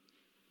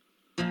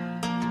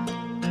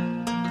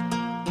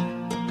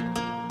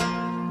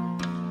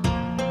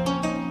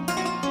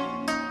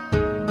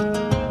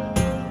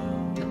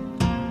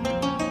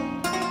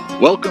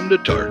Welcome to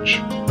Torch,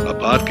 a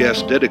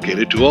podcast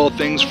dedicated to all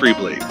things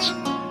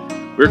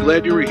Freeblades. We're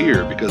glad you were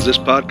here because this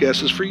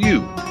podcast is for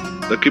you,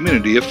 the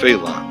community of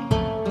Phelan.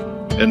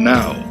 And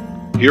now,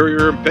 here are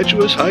your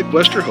impetuous High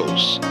Quester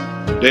hosts,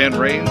 Dan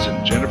Rains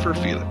and Jennifer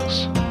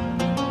Felix.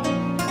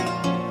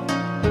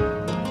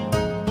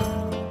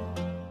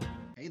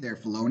 Hey there,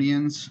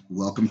 Phelonians.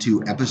 Welcome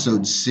to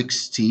episode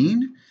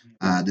 16.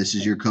 This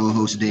is your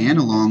co-host, Dan,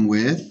 along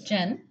with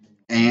Jen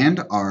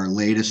and our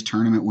latest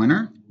tournament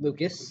winner,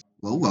 Lucas.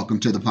 Well, welcome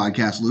to the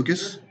podcast,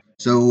 Lucas.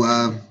 So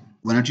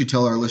why don't you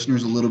tell our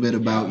listeners a little bit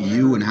about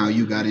you and how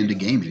you got into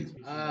gaming?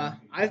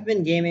 I've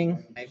been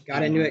gaming. I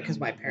got into it because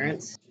my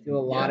parents do a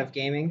lot of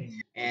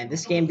gaming, and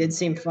this game did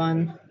seem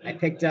fun. I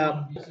picked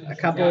up a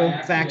couple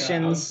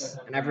factions,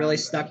 and I've really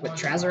stuck with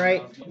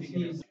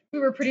Trazerite. We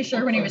were pretty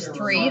sure when he was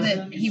 3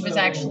 that he was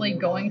actually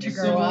going to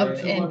grow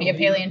up and be a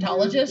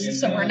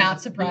paleontologist, so we're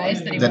not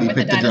surprised that he went with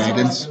picked the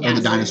dragons or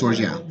the dinosaurs,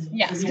 yeah.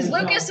 Yes, because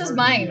Lucas is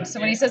mine, so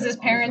when he says his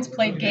parents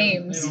played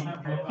games,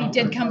 he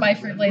did come by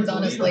Freeblades,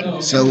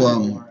 honestly.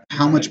 So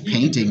how much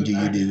painting do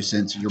you do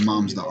since your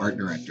mom's the art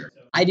director?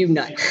 I do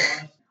none.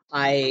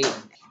 I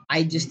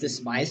just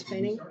despise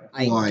painting.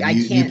 Why? I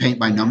You can't. paint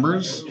by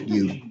numbers?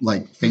 You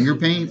like finger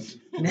paint?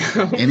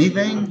 No.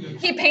 Anything?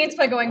 He paints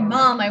by going,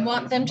 Mom, I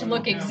want them to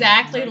look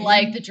exactly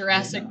like the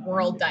Jurassic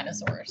World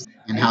dinosaurs.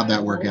 And how'd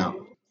that work out?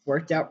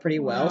 Worked out pretty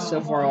well. So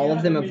far, all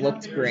of them have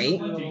looked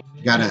great.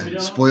 Got a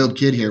spoiled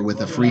kid here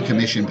with a free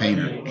commission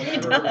painter. He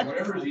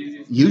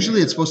does.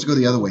 Usually it's supposed to go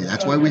the other way.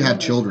 That's why we have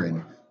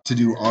children, to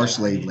do our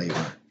slave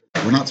labor.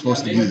 We're not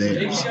supposed to do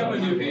theirs.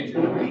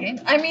 Right.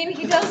 I mean,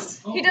 he does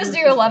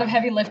do a lot of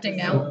heavy lifting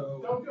now.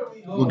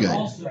 Well,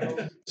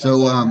 good.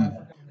 So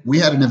we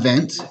had an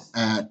event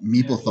at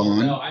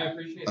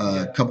Meeplethon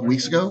a couple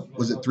weeks ago.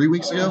 Was it 3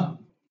 weeks ago?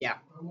 Yeah.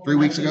 3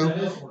 weeks ago.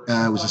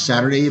 It was a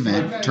Saturday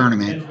event,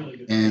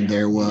 tournament, and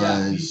there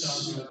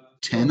was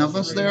 10 of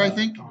us there, I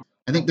think.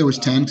 I think there was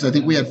 10 because I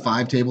think we had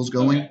 5 tables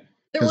going.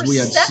 There were We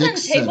had 7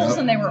 6 set tables up.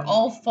 and they were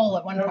all full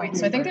at one point,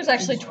 so I think there's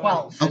actually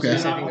 12. Okay.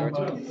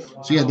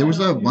 So yeah, there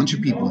was a bunch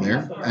of people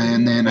there,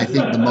 and then I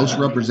think the most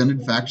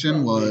represented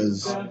faction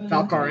was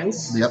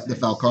Falcarans. the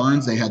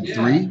Falcarans. They had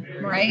 3.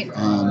 Right?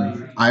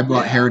 I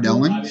brought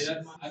Herodellans.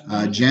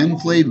 Jen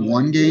played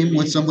one game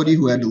with somebody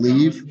who had to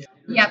leave.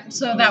 Yep,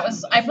 so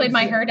I played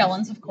my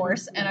Herodellans, of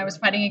course, and I was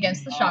fighting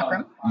against the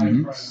Chakram.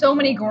 Mm-hmm. So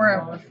many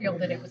Gora were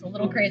fielded, it was a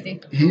little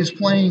crazy. He's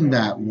playing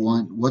that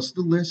one. What's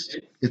the list?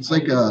 It's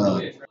like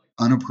a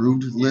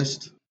unapproved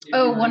list.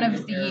 Oh, one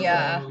of the,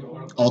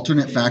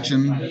 Alternate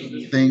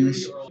faction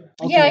things.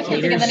 yeah, I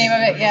can't think of the name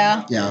of it,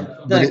 yeah. Yeah.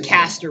 The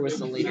caster was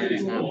the leader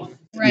in that one.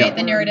 Right, Yeah.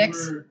 the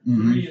Neurodix.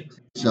 Mm-hmm.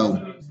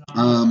 So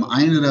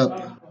I ended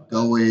up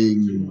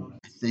going,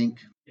 I think,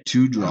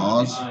 2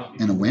 draws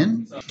and a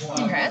win.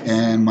 Congrats.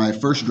 And my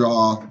first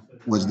draw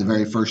was the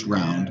very first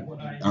round.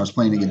 I was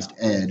playing against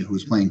Ed, who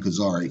was playing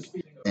Kazarik,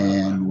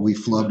 and we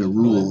flubbed a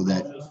rule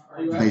that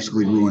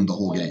basically ruined the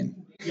whole game.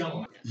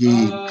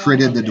 He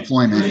critted the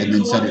deployment and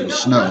then said it was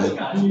snow.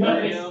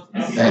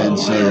 And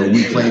so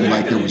we played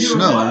like there was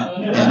snow,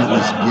 and it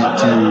was get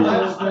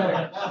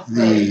to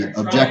the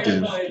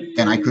objective,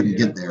 and I couldn't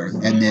get there.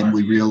 And then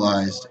we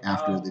realized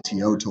after the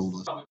TO told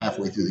us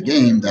halfway through the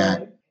game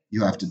that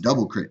you have to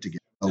double crit to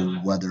get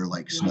a weather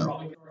like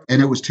snow.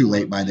 And it was too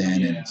late by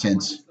then, and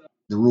since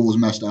the rule was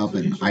messed up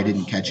and I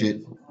didn't catch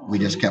it, we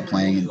just kept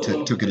playing and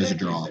took it as a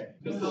draw.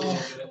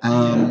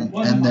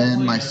 And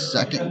then my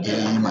second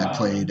game, I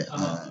played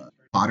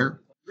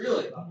Potter,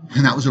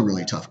 and that was a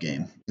really tough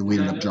game. We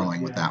ended up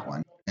drawing with that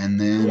one. And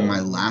then my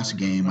last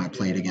game, I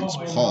played against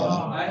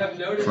Paul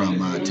from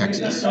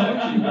Texas,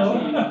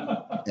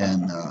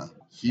 and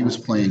he was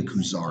playing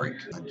Kuzarik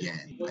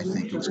again. I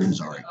think it was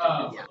Kuzarik.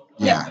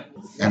 Yeah.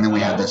 And then we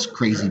had this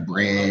crazy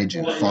bridge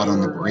and fought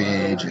on the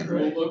bridge, and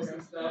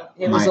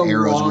It was my a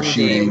arrows long were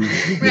shooting. game.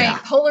 Right, Yeah.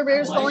 polar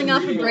bears falling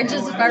off of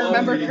bridges, if I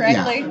remember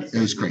correctly. Yeah, it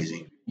was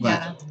crazy. But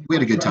Yeah. we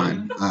had a good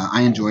time.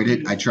 I enjoyed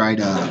it. I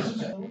tried,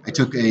 I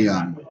took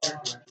a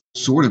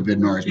Sword of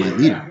Vidnar as my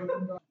leader.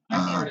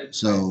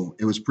 So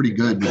it was pretty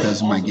good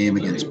because in my game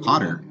against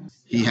Potter,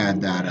 he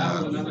had that,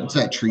 what's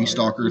that tree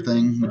stalker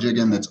thing,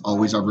 Majigan, that's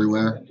always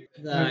everywhere?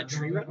 The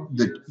tree run.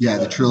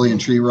 The Trillion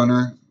Tree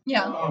Runner.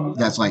 Yeah.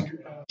 That's like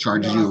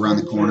charges you around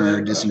the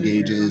corner,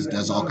 disengages,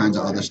 does all kinds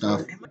of other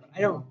stuff.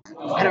 I don't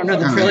know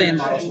the trillion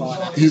models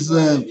well. He's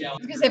the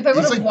Because if I would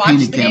It's have like watched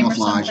painted the game or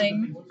camouflage.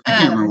 something. I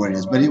can't remember what it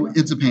is, but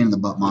it's a pain in the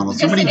butt model. gonna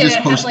Somebody say, just did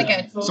it have, posted. like,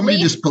 a Somebody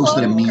leaf just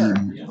posted a cloak, or-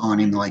 meme on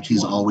him, like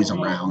he's always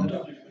around.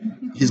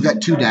 He's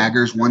got 2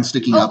 daggers, one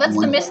sticking Oh, up, that's and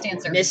the one. Mist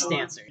Dancer. Mist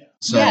Dancer.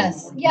 So,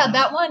 Yes. Yeah,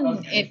 that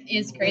one, it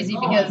is crazy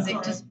because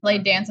it just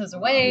played dances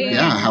away.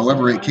 yeah.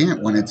 However, it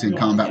can't when it's in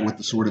combat with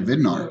the Sword of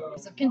Vidnar.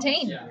 It's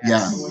contained.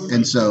 Yeah,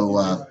 and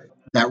so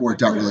that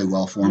worked out really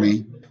well for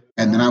me.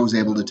 And then I was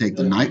able to take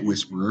the Night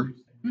Whisperer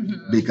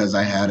because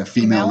I had a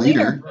female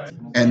leader,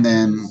 and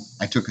then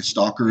I took a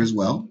Stalker as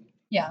well,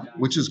 Yeah.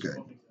 which is good.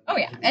 Oh,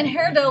 yeah. And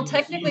Haredale,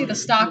 technically the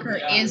stalker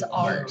is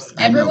ours.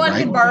 I know, Everyone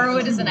right? can borrow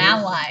it as an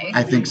ally,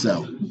 I think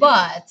so.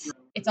 but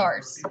it's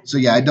ours. So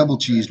yeah, I double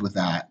cheesed with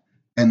that.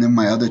 And then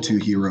my other two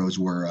heroes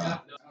were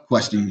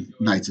questing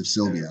Knights of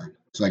Sylvia.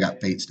 So I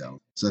got Fatestone.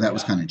 So that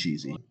was kind of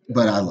cheesy,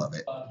 but I love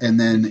it. And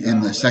then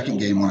in the second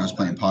game when I was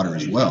playing Potter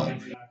as well,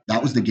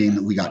 that was the game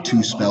that we got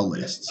 2 spell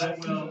lists. So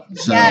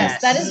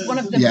Yes, that is one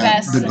of the yeah,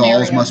 best the Gauls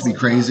scenarios. must be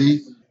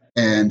crazy.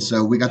 And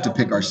so we got to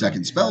pick our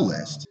second spell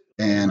list.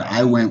 And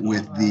I went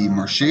with the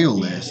Martial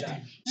list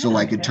so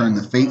I could turn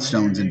the Fate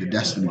Stones into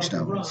Destiny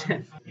Stones.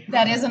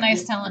 That is a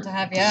nice talent to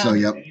have, yeah. So,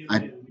 yep,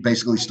 I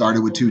basically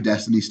started with 2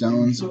 Destiny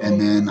Stones, and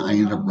then I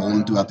ended up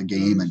rolling throughout the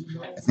game. And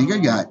I think I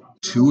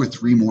got 2 or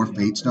 3 more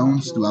Fate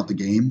Stones throughout the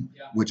game,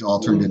 which all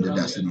turned into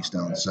Destiny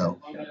Stones. So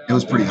it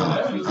was pretty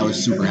hot. I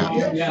was super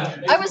happy.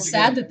 I was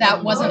sad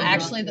that wasn't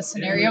actually the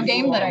scenario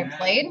game that I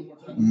played.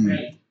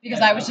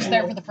 Because I was just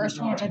there for the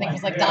first one, which I think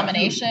was like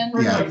Domination.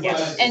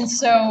 Yeah. And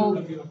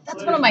so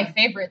that's one of my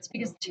favorites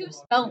because 2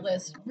 spell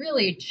lists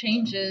really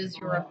changes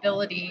your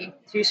ability.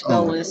 2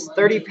 spell lists,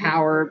 30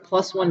 power,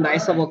 +1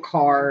 dice level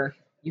car.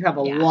 You have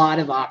a lot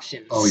of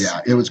options. Oh,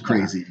 yeah. It was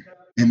crazy.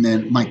 And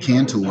then my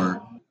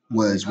Cantor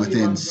was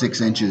within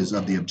 6 inches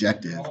of the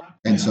objective.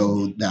 And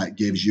so that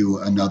gives you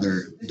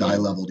another die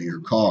level to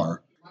your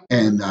car.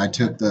 And I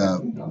took it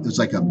was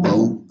like a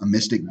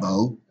mystic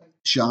bow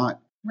shot.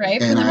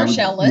 Right, and from the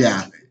Martial list.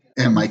 Yeah.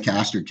 And my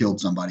caster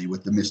killed somebody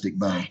with the mystic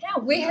bow.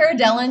 Yeah, we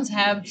Herodellans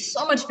have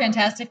so much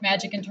fantastic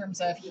magic in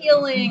terms of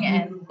healing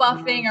and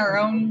buffing our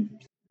own,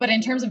 but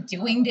in terms of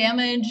doing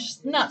damage,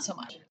 not so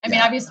much. I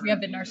mean, obviously we have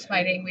Vidnar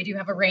Smiting, we do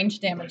have a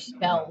ranged damage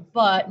spell,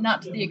 but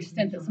not to the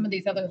extent that some of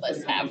these other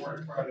lists have.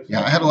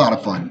 Yeah, I had a lot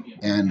of fun,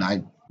 and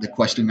the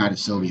Questing Knight of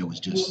Sylvia was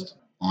just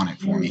on it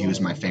for me. He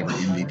was my favorite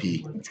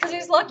MVP. It's because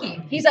he's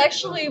lucky. He's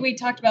actually, we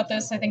talked about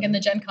this, I think, in the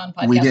Gen Con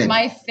podcast. We did.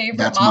 My favorite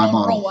That's my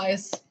model.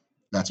 roll-wise.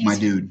 That's my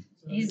dude.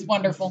 He's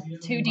wonderful.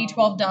 2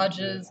 D12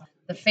 dodges,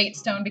 the Fate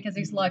Stone because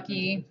he's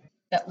lucky,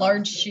 that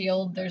large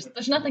shield. There's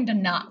nothing to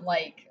not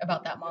like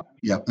about that model.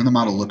 Yep, and the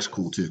model looks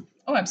cool too.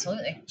 Oh,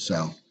 absolutely.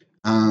 So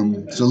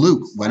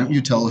Luke, why don't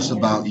you tell us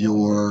about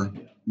your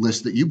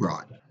list that you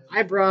brought?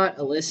 I brought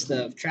a list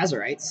of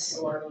Trazerites.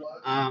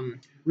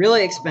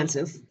 Really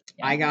expensive.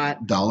 I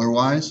got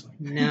dollar-wise?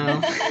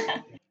 No.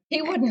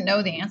 He wouldn't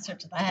know the answer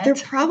to that. They're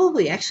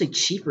probably actually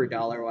cheaper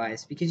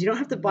dollar-wise because you don't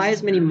have to buy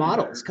as many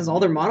models because all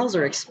their models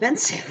are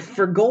expensive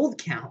for gold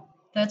count.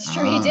 That's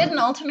true. He did an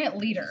alternate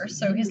leader,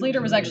 so his leader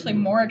was actually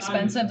more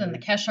expensive than the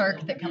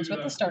Keshark that comes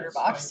with the starter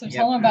box. So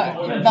tell him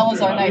about your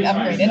Velazar Knight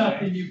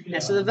upgraded. Yeah,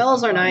 so the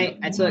Velazar Knight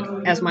I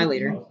took as my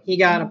leader. He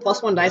got a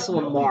 +1 dice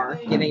level Mar,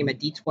 giving him a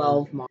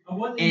D12 Mar.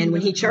 And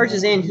when he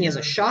charges in, he has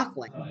a shock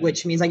link,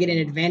 which means I get an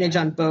advantage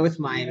on both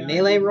my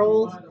melee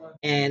roll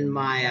and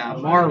my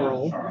Mar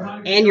roll,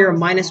 and you're a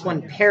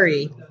 -1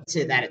 parry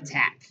to that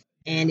attack.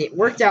 And it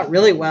worked out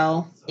really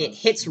well. It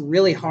hits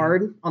really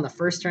hard on the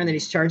first turn that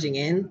he's charging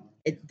in.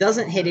 It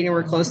doesn't hit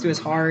anywhere close to as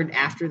hard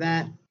after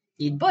that.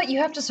 But you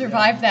have to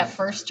survive that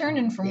first turn,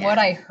 and from what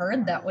I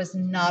heard, that was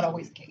not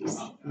always the case.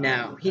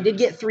 No, he did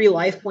get 3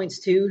 life points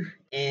too,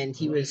 and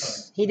he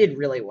did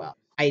really well.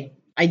 I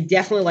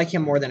definitely like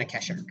him more than a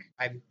Keshark.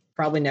 I'm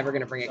probably never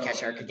going to bring a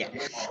Keshark again.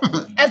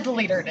 As the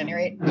leader, at any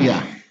rate.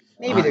 Yeah.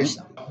 Maybe there's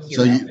some.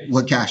 So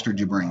what caster did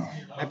you bring?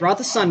 I brought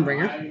the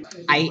Sunbringer.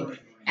 I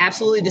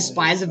absolutely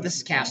despise of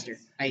this caster.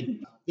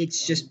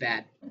 It's just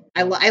bad.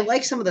 I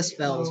like some of the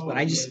spells, but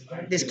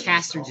this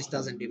caster just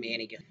doesn't do me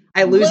any good.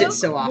 I lose it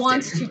so often.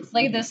 Wants to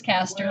play this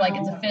caster like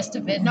it's a Fist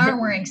of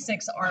Vidnar wearing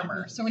 6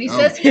 armor. So when he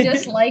says he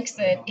dislikes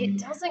it, it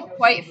doesn't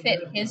quite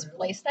fit his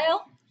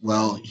playstyle.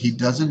 Well, he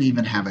doesn't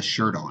even have a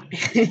shirt on,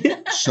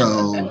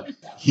 so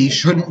he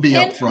shouldn't be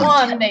up front.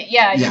 One that,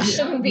 you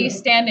shouldn't be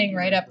standing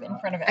right up in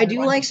front of everyone. I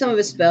do like some of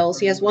his spells.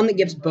 He has one that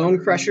gives Bone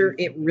Crusher.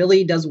 It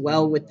really does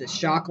well with the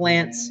Shock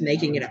Lance,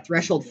 making it a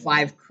threshold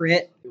 5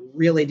 crit. It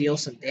really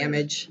deals some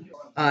damage.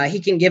 He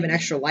can give an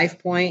extra life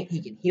point.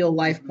 He can heal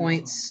life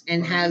points,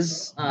 and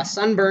has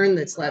Sunburn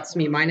that lets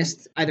me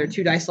minus either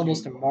 2 dice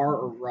levels to Mar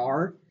or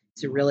Rar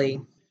to really,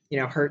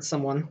 hurt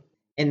someone.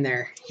 And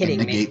they're hitting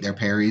and negate their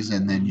parries,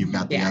 and then you've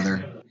got the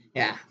other.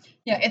 Yeah.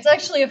 Yeah, it's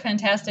actually a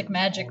fantastic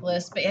magic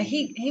list, but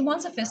he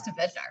wants a Fist of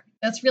Vidnar.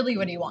 That's really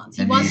what he wants.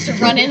 He wants to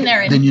run in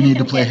there and then you need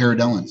to play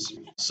Herodellans,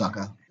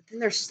 sucker. Then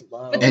they're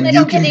slow. But then they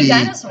don't get any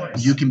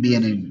dinosaurs. You can be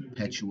an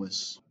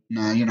impetuous.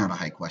 No, you're not a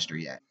high quester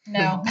yet.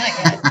 No, not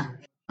yet. All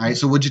right,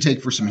 so what'd you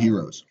take for some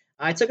heroes?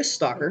 I took a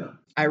Stalker.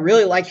 I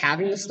really like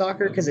having the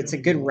Stalker because it's a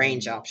good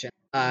range option.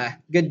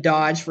 Good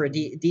dodge for a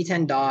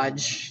D10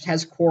 dodge.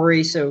 Has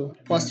Quarry, so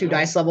 +2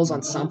 dice levels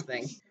on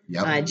something.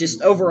 Yep.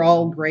 Just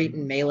overall great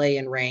in melee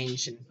and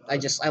range, and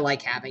I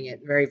like having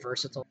it. Very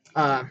versatile.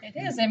 It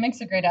is. It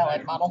makes a great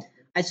allied model.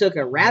 I took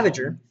a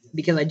Ravager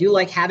because I do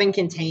like having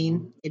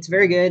Contain. It's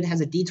very good. Has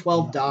a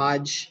D12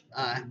 dodge.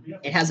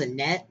 It has a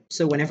net,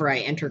 so whenever I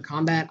enter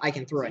combat, I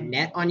can throw a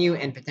net on you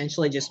and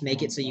potentially just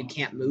make it so you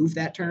can't move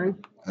that turn.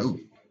 Oh.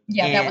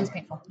 Yeah, that one's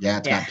painful. Yeah,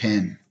 it's got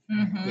pin.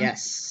 Mm-hmm.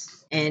 Yes.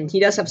 And he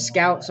does have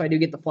Scout, so I do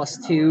get the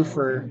 +2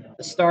 for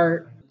the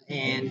start.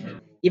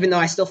 And even though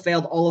I still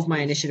failed all of my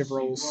initiative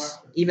rolls,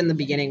 even the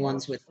beginning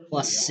ones with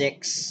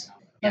 +6,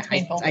 that's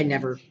painful. I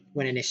never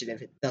win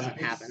initiative. It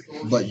doesn't happen.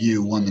 But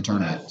you won the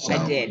tournament. So.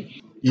 I did.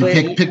 You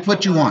But- pick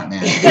what you want,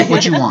 man. Pick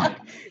what you want.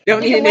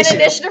 Don't You need can win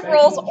initiative. initiative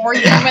rolls or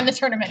you can win the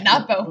tournament,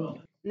 not both.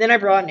 And then I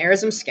brought an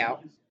Arizim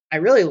Scout. I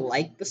really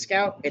like the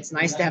Scout. It's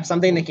nice to have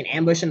something that can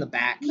ambush in the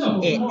back.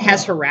 It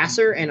has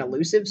Harasser and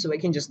Elusive, so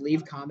it can just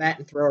leave combat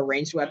and throw a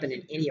ranged weapon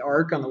in any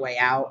arc on the way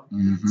out.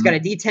 It's got a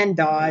D10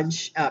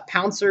 dodge,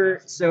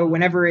 Pouncer, so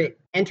whenever it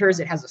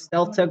enters, it has a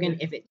stealth token.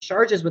 If it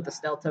charges with the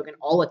stealth token,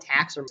 all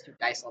attacks are 2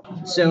 dice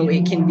level. So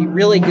it can be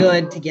really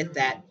good to get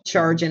that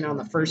charge in on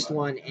the first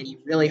one and be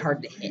really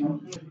hard to hit.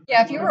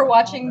 Yeah, if you were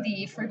watching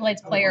the Free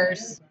Blades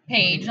Players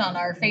page on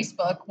our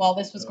Facebook while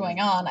this was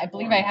going on, I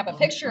believe I have a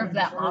picture of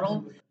that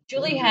model.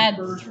 Julie had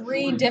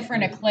 3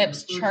 different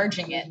Eclipse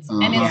charging it,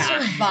 and it Yeah.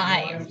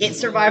 survived. It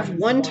survived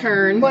one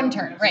turn. One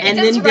turn, right. And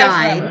it didn't then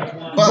survive died.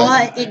 forever.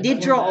 But it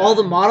did draw all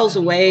the models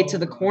away to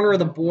the corner of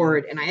the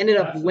board, and I ended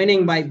up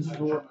winning by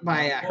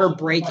her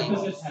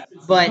breaking.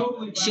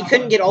 But she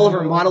couldn't get all of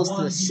her models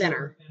to the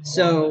center,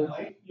 so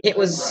it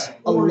was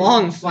a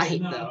long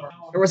fight, though.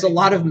 There was a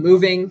lot of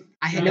moving.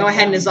 I know I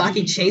had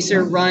Nozaki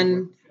Chaser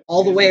run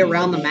all the way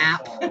around the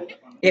map.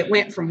 It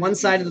went from one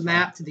side of the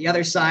map to the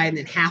other side, and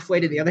then halfway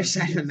to the other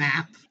side of the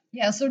map.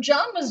 Yeah, so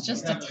John was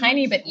just a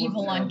tiny bit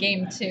evil on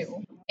game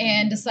 2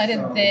 and decided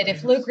that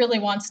if Luke really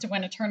wants to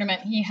win a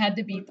tournament, he had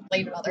to beat the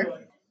Blade Mother.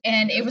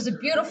 And it was a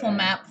beautiful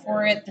map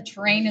for it. The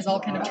terrain is all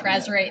kind of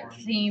Trazerite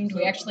themed.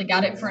 We actually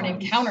got it for an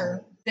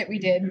encounter that we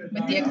did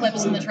with the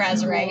Eclipse and the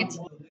Trazerite.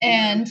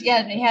 And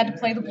yeah, he had to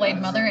play the Blade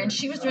Mother, and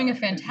she was doing a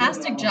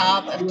fantastic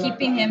job of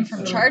keeping him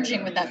from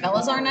charging with that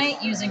Belazar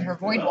Knight using her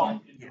Void Wall.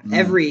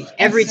 Every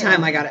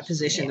time I got it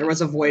positioned, there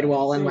was a void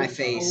wall in my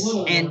face.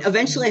 And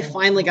eventually I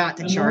finally got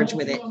to charge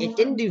with it. It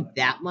didn't do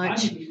that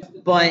much,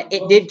 but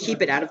it did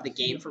keep it out of the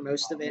game for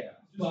most of it.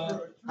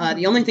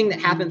 The only thing that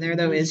happened there,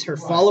 though, is her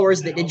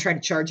followers that did try to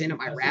charge in at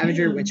my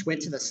Ravager, which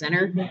went to the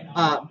center,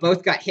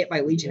 both got hit by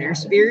Legionnaire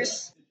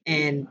Spears.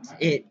 And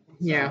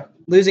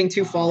losing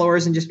 2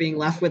 followers and just being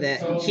left with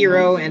a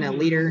hero and a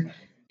leader.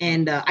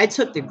 And I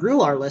took the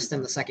Grular list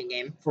in the second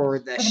game for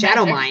the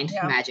Shadow Mind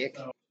magic.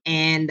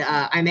 And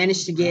I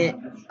managed to get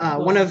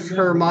one of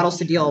her models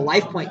to deal a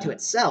life point to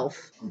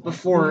itself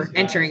before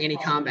entering any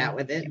combat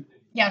with it.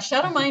 Yeah,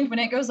 Shadow Mind, when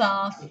it goes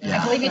off,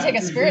 Yeah. I believe you take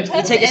a spirit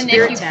test, take a and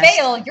spirit if you test.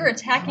 fail, you're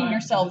attacking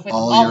yourself with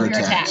All all your of your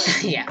attacks.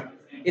 attacks.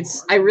 Yeah,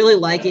 I really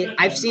like it.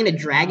 I've seen a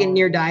dragon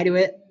near die to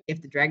it.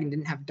 If the dragon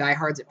didn't have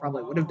diehards, it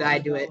probably would have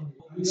died to it.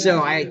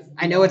 So I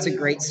know it's a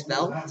great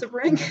spell to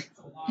bring.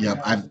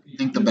 Yep, I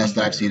think the best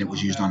that I've seen it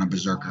was used on a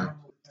Berserker.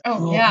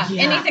 Oh, yeah.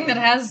 Yeah. Anything that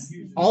has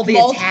All the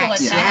multiple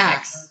attacks,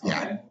 attacks.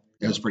 Yeah,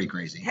 it was pretty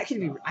crazy. That could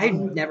be. I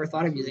never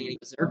thought of using any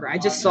Berserker. I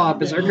just saw a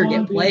Berserker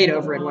get played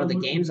over in one of the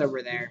games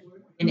over there,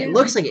 and it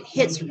looks like it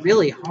hits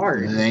really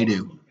hard. They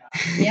do.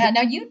 Yeah,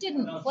 now you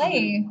didn't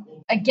play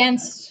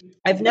against.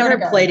 I've never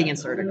Urtigar. played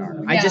against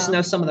Urtigar. I just Yeah.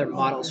 know some of their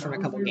models from a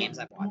couple games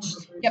I've watched.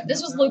 Yep,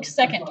 this was Luke's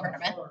second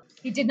tournament.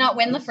 He did not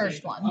win the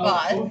first one,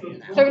 but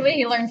clearly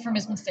he learned from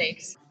his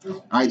mistakes.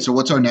 All right, so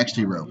what's our next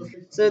hero?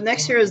 So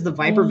next here is the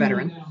Viper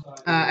Veteran.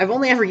 I've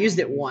only ever used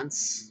it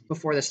once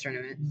before this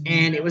tournament,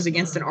 and it was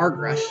against an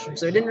Argrush,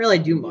 so it didn't really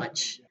do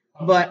much.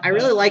 But I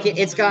really like it.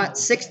 It's got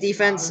 6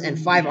 defense and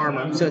 5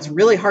 armor, so it's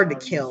really hard to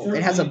kill.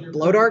 It has a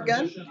blow dart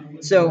gun,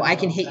 so I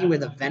can hit you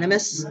with a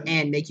venomous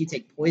and make you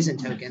take poison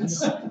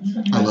tokens.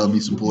 I love me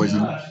some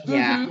poison.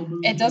 Yeah,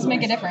 It does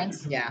make a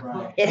difference.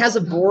 yeah. It has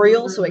a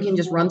boreal, so it can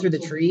just run through the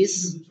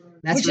trees.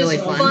 That's Which really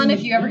is fun.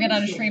 if you ever get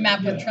on a tree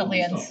map with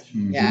Trillions.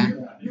 Yeah.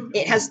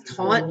 It has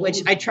taunt,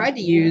 which I tried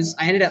to use.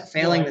 I ended up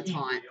failing the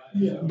taunt.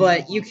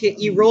 But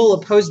you roll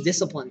opposed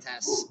discipline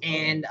tests,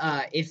 and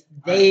if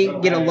they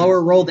get a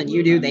lower roll than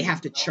you do, they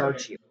have to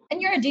charge you.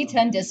 And you're a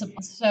D10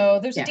 discipline, so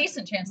there's Yeah. a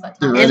decent chance that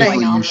time Theoretically,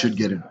 going you off. should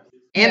get it.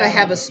 And I Yeah.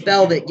 have a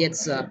spell that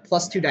gets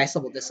plus 2 dice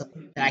level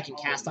discipline that I can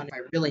cast on if I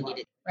really need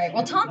it. Right.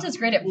 Well, Taunt is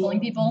great at pulling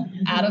people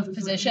out of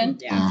position,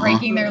 Yeah.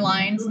 breaking their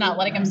lines, not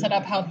letting them set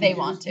up how they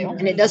want to.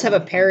 And it does have a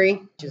parry,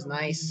 which is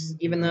nice,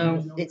 even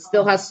though it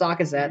still has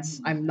Sakazets.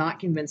 I'm not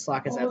convinced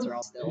Sakazets are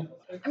all still.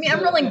 I mean,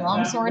 I'm rolling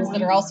long swords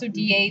that are also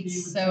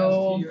D8s,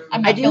 so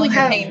I'm I not do feeling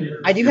your have pain.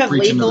 I do You're have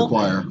preaching to the lethal.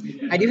 choir.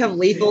 I do have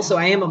lethal, so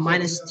I am a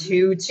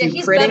 -2 to Yeah,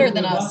 he's critting. better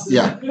than us.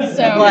 Yeah,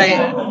 So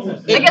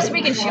But I guess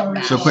we can shield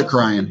that. so quit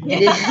crying.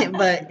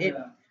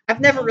 I've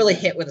never really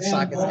hit with a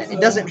Sakazet.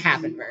 It doesn't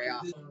happen very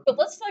often. But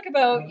let's talk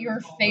about your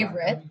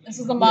favorite. This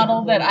is a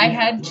model that I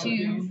had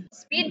to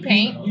speed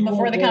paint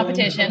before the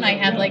competition. I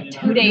had like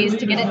 2 days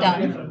to get it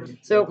done.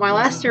 So my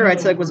last hero I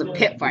took was a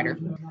pit fighter.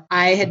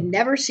 I had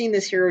never seen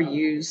this hero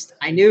used.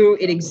 I knew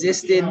it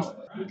existed,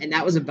 and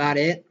that was about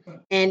it.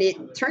 And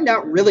it turned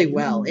out really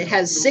well. It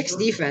has 6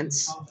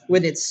 defense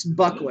with its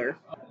buckler,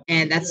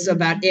 and that's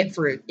about it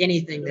for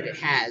anything that it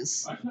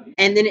has.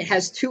 And then it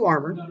has 2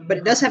 armor, but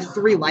it does have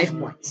 3 life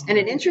points. And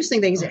an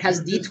interesting thing is it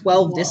has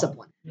D12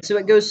 discipline. So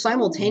it goes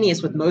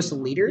simultaneous with most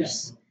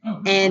leaders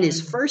and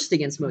is first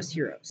against most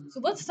heroes. So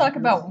let's talk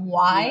about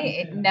why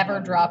it never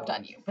dropped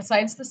on you.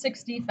 Besides the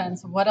 6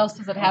 defense, what else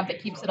does it have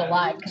that keeps it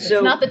alive? Because So-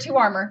 it's not the 2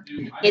 armor.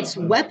 Its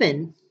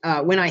weapon,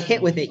 when I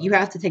hit with it, you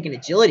have to take an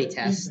agility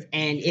test.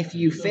 And if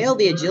you fail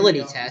the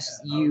agility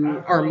test,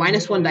 you are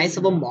 -1 dice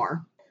of a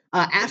mar.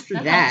 After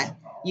that,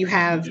 you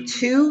have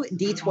 2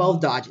 D12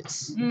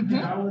 dodges.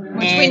 Mm-hmm.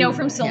 Which we know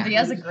from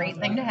Sylvia is a great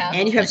thing to have.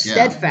 And you have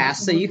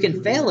steadfast, so you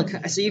can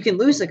so you can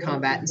lose a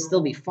combat and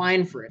still be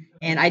fine for it.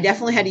 And I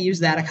definitely had to use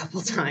that a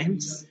couple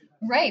times.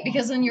 Right,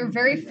 because in your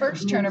very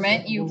first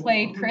tournament, you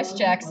played Chris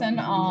Jackson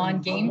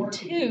on game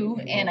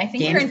 2, and I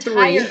think game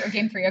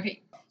 3,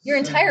 okay. Your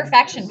entire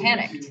faction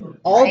panicked.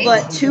 All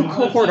but 2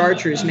 cohort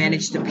archers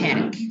managed to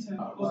panic.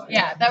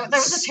 Yeah, that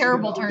was a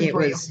terrible turn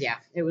for you. Yeah,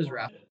 it was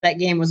rough. That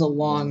game was a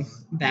long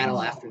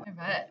battle after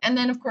that. And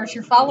then, of course,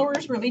 your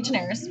followers were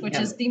Legionnaires, which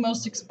is the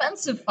most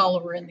expensive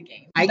follower in the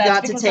game. I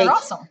got to take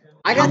awesome.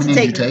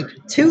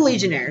 2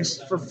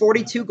 Legionnaires for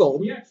 42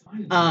 gold.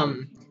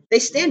 They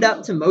stand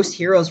up to most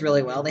heroes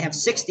really well. They have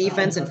 6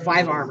 defense and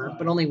 5 armor,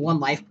 but only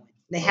 1 life point.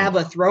 They have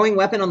a throwing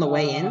weapon on the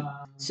way in.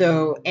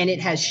 And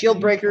it has shield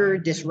breaker,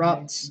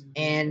 disrupts,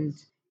 and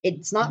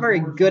it's not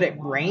very good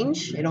at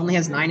range. It only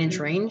has 9-inch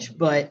range,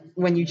 but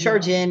when you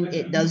charge in,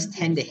 it does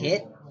tend to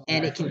hit,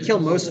 and it can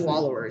kill most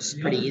followers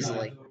pretty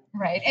easily.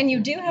 Right, and you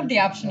do have the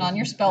option on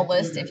your spell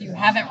list, if you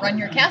haven't run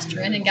your caster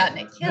in and gotten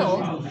it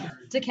killed,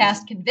 to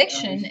cast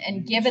Conviction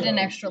and give it an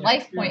extra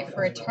life point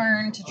for a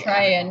turn to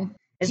try and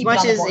as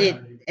much as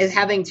as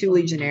having 2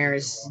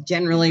 Legionnaires,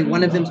 generally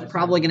one of them's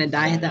probably going to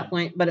die at that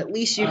point, but at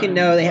least you can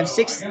know they have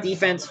 6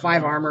 defense,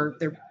 5 armor.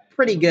 They're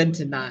pretty good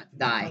to not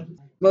die.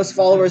 Most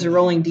followers are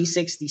rolling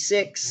D6,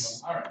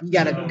 D6. You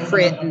got a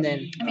crit, and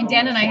then... I mean,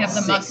 Dan and I have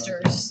the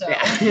musters, so...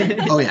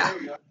 Yeah. Oh, yeah.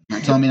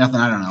 Not telling me nothing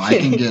I don't know. I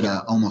can get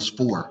almost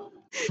 4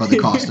 for the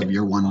cost of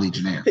your 1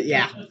 Legionnaire.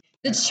 Yeah.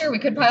 It's true, we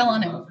could pile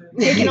on him.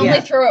 We can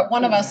only throw at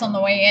one of us on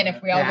the way in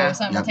if we all go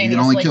simultaneously. You can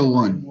only kill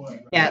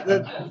 1. Yeah,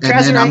 and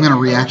then I'm going to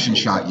reaction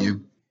shot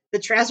you. The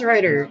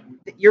Trazerite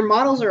your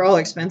models are all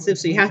expensive,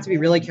 so you have to be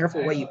really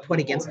careful what you put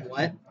against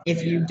what.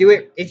 If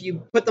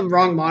you put the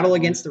wrong model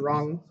against the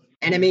wrong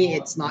enemy,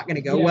 it's not going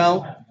to go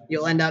well.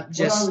 You'll end up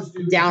just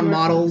down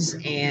models,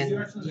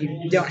 and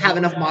you don't have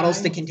enough models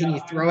to continue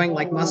throwing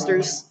like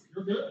musters.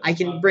 I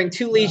can bring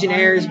 2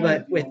 Legionnaires,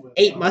 but with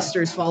 8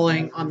 musters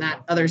following on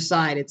that other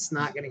side, it's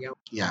not going to go.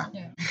 Yeah,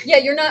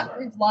 you're not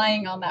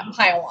relying on that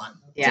pile-on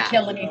to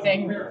kill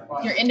anything.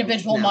 Your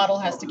individual model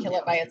has to kill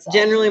it by itself.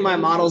 Generally, my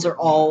models are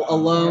all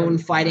alone,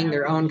 fighting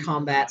their own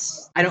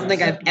combats. I don't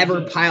think I've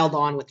ever piled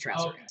on with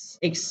Trazerites,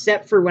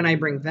 except for when I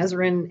bring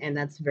Vezerin, and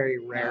that's very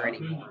rare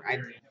anymore.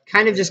 I've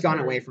kind of just gone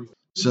away from it.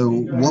 So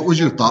what was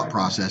your thought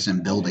process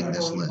in building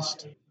this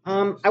list?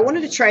 I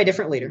wanted to try a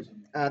different leader.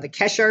 The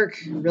Keshark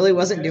really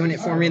wasn't doing it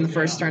for me in the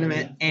first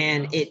tournament,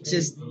 and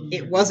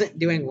it wasn't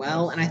doing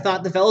well. And I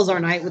thought the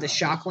Velazar Knight with a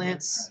Shock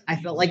Lance, I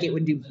felt like it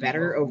would do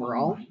better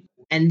overall.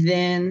 And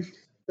then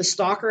the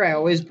Stalker I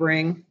always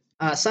bring.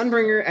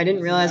 Sunbringer, I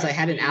didn't realize I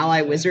had an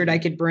ally wizard I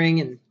could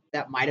bring, and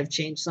that might have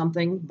changed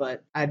something,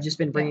 but I've just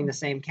been bringing the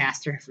same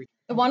caster every.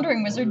 The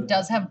Wandering Wizard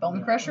does have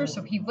Bone Crusher,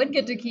 so he would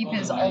get to keep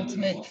his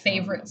ultimate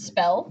favorite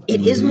spell.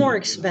 It is more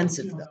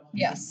expensive, though.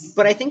 Yes.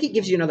 But I think it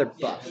gives you another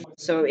buff,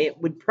 so it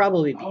would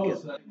probably be good.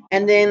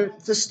 And then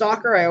the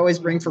Stalker I always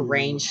bring for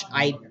range.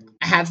 I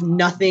have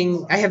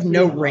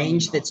no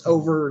range that's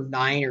over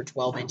 9 or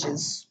 12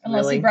 inches.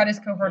 Unless he brought his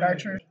cohort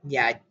archers.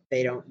 Yeah,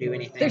 they don't do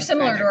anything. They're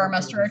similar to our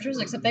muster archers,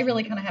 except they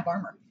really kind of have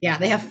armor. Yeah,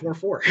 they have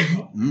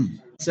 4/4.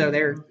 So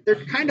they're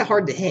kind of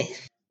hard to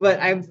hit. But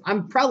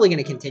I'm probably going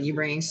to continue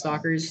bringing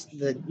Stalkers.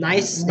 It's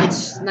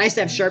nice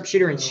to have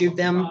Sharpshooter and shoot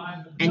them,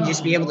 and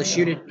just be able to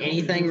shoot at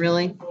anything,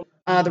 really.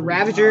 The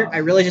Ravager, I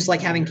really just like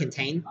having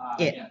Contain.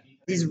 It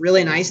is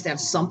really nice to have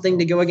something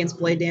to go against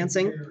Blade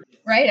Dancing.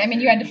 Right? I mean,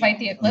 you had to fight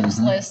the Eclipse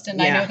list,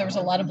 and I know there was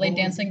a lot of Blade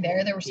Dancing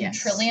there. There were some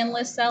Trillion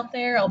lists out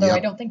there, although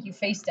I don't think you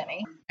faced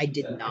any. I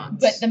did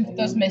not. But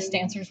those Mist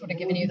Dancers would have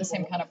given you the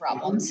same kind of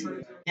problems.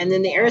 And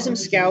then the Arizim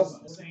Scout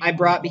I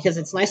brought because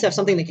it's nice to have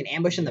something that can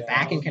ambush in the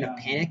back and kind of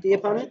panic the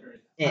opponent.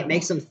 It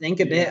makes them think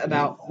a bit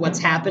about what's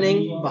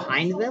happening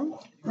behind them.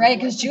 Right,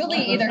 because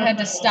Julie either had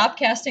to stop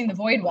casting the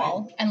Void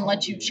Wall and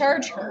let you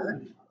charge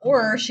her,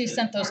 or she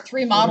sent those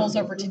 3 models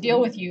over to deal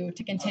with you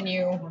to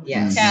continue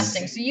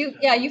casting. So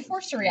you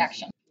forced a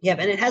reaction. Yeah,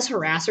 and it has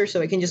Harasser,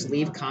 so it can just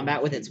leave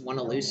combat with its 1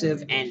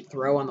 elusive and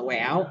throw on the way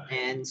out.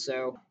 And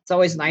so it's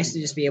always nice to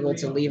just be able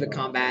to leave a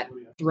combat,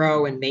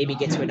 throw, and maybe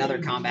get to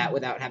another combat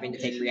without having to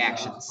take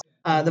reactions.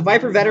 The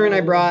Viper Veteran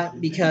I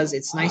brought because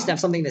it's nice to have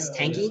something that's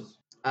tanky.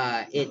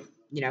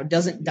 It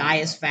doesn't die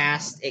as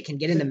fast. It can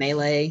get into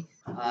melee.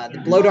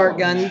 The Blow Dart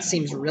Gun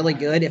seems really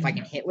good if I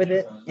can hit with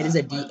it. It is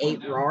a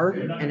D8 RAR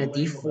and a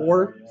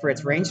D4 for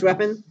its ranged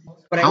weapon.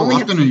 But How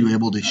often are you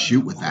able to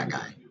shoot with that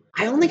guy?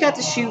 I only got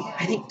to shoot,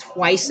 I think,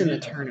 twice in the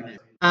tournament.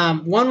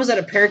 One was at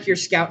a Parakeer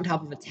Scout on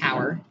top of a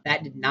tower.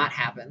 That did not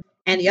happen.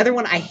 And the other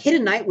one, I hit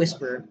a Night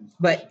Whisperer,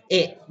 but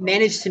it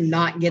managed to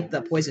not get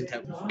the poison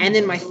token. And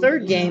then my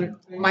third game,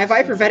 my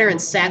Viper Veteran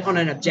sat on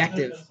an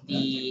objective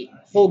the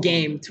whole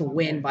game to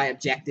win by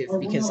objective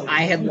because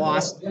I had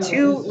lost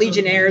 2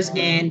 Legionnaires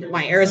and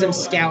my Arizim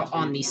Scout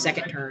on the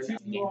second turn.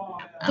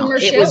 The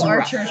Mershale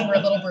archers were a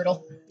little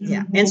brutal.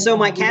 Yeah, and so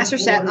my caster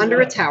sat under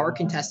a tower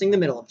contesting the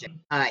middle objective.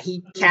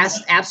 He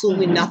cast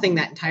absolutely nothing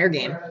that entire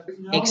game,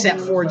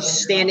 except for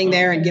standing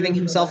there and giving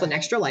himself an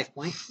extra life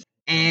point.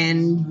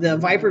 and the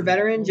Viper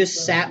veteran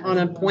just sat on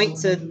a point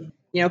to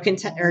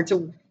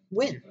to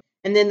win.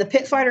 And then the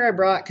Pit Fighter I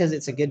brought because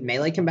it's a good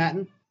melee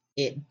combatant.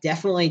 It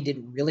definitely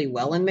did really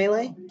well in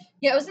melee.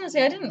 Yeah, I was going to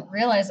say, I didn't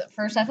realize at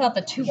first. I thought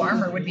the 2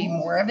 armor would be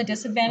more of a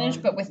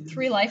disadvantage, but with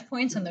 3 life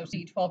points and those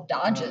D12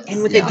 dodges.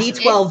 And with the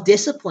D12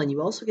 discipline,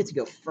 you also get to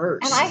go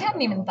first. And I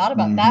hadn't even thought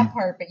about that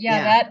part, but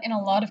that in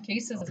a lot of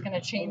cases is going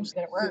to change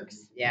that it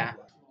works. Yeah.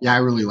 Yeah, I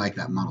really like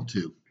that model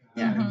too.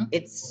 Yeah.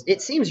 It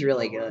seems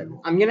really good.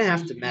 I'm going to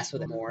have to mess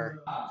with it more.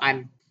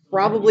 I'm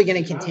probably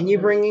going to continue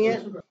bringing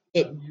it.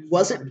 It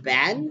wasn't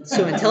bad,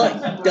 so until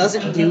it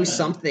doesn't do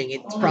something,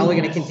 it's probably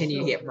going to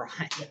continue to get brought.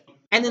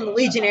 And then the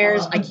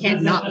Legionnaires, I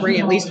can't not bring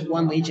at least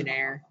one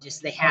Legionnaire.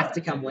 Just they have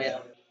to come with.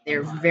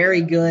 They're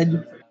very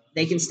good.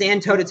 They can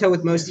stand toe-to-toe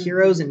with most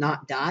heroes and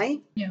not die.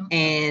 Yeah.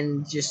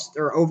 And just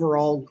are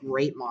overall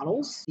great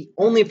models. The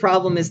only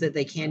problem is that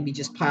they can be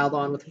just piled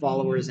on with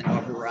followers and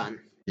overrun.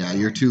 Yeah,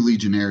 your 2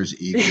 Legionnaires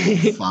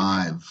equal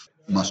 5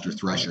 Muster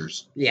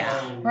Threshers.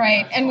 Yeah.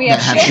 Right, and we have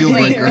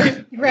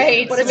Shieldbreaker.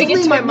 Right. But it's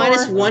only my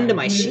 -1 to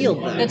my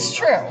shield, though. That's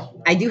true.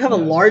 I do have a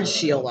large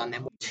shield on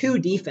them, 2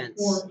 defense.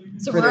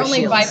 So for we're their only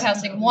shields.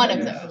 bypassing 1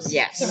 of those.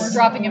 Yes. So we're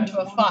dropping him to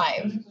a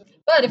 5.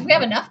 But if we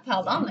have enough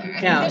piled on there,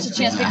 I think there's a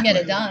chance we can get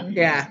it done.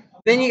 Yeah.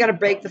 Then you got to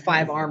break the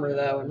 5 armor,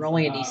 though, and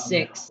rolling a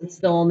d6. It's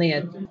still only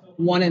a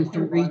 1 in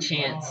 3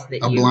 chance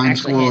that A you blind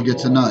actually squirrel hit.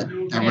 gets a nut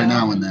every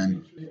now and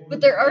then. But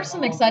there are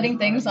some exciting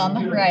things on the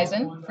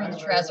horizon for the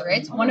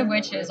Trazerites, one of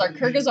which is our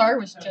Kurgazar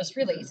was just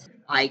released.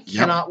 I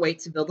cannot wait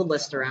to build a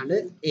list around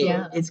it.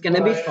 Yeah. It's going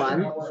to be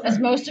fun. As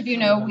most of you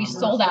know, we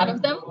sold out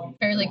of them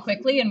fairly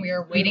quickly, and we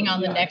are waiting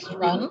on the next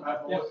run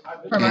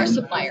from our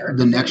supplier.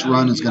 The next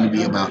run is going to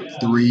be about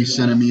 3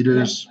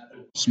 centimeters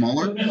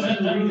smaller.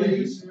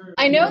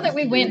 I know that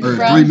we went Or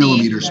from 3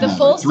 millimeters the smaller.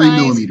 full 3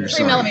 size, millimeters, 3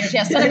 sorry. millimeters,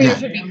 yeah,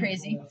 centimeters Yeah. would be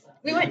crazy.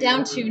 We went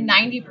down to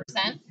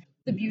 90%.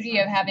 The beauty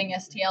of having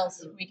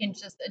STLs, we can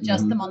just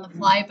adjust them on the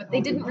fly, but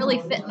they didn't really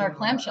fit in our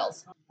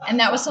clamshells. And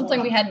that was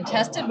something we hadn't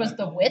tested, was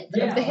the width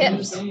of the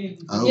hips.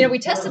 Oh. You know, we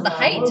tested the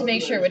height to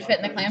make sure it would fit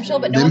in the clamshell,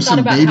 but no Them one thought some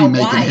about baby how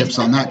making wide. hips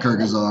on that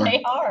Kurgazar.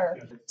 They are.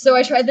 So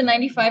I tried the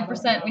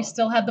 95%. We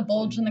still had the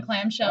bulge in the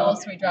clamshell,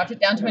 so we dropped it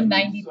down to a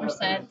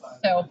 90%.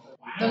 So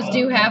those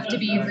do have to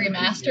be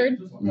remastered,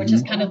 which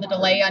is kind of the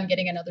delay on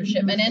getting another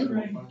shipment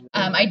in.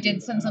 I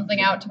did send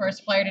something out to our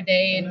supplier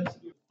today, and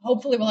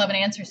hopefully we'll have an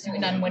answer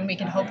soon on when we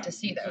can hope to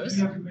see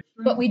those.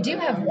 But we do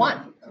have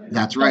one.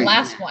 That's The right.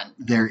 last one.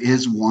 There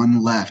is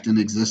one left in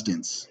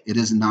existence. It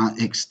is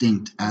not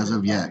extinct as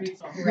of yet.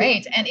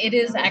 Great. And it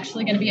is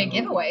actually going to be a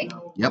giveaway.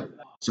 Yep.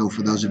 So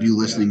for those of you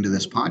listening to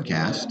this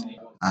podcast,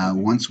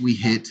 once we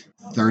hit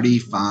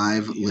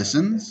 35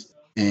 listens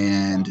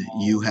and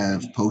you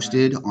have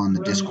posted on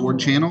the Discord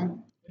channel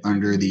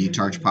under the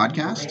Charge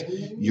Podcast,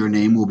 your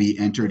name will be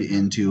entered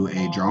into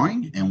a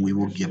drawing and we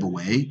will give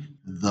away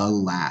the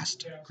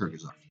last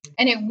Kurgazar.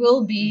 And it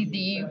will be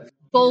the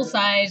full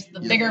size, the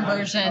bigger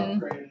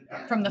version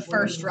from the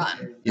first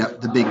run.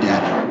 Yep, the Big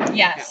Daddy.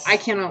 Yes. I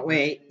cannot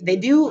wait.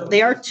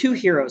 They are 2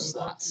 hero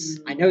slots.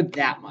 I know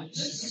that much.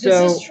 So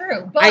This is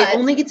true, but I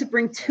only get to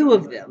bring 2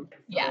 of them.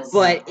 yes.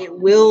 But it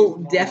will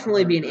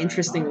definitely be an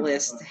interesting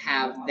list to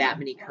have that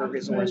many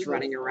Kurgazors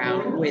running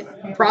around, with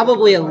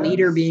probably a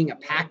leader being a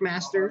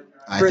Packmaster.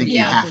 I think you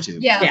have to.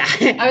 Yeah.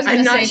 Yeah. I was I'm going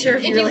to not say, sure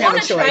if you really want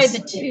have a to try choice. the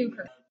 2.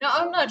 Now,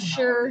 I'm not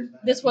sure.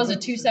 This was a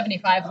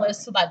 275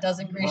 list, so that does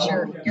increase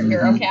your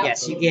hero count.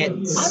 Yes, you get.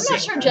 I'm not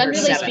sure, generally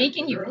 7.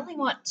 speaking, you really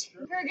want 2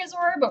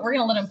 Kurgazor, but we're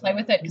going to let him play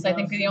with it because I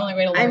think the only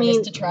way to I learn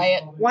mean- is to try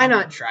it. Why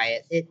not try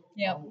it?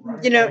 Yeah.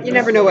 You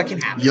never know what can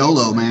happen.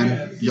 YOLO,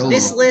 man. YOLO.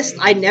 This list,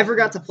 I never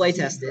got to play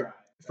test it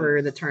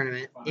for the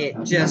tournament.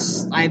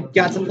 I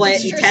got to play it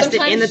It's and true. test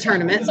it in the Sometimes-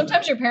 tournament.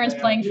 Sometimes your parents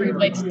playing Free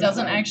Blades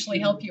doesn't actually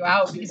help you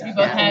out because we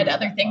both had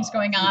other things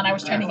going on. I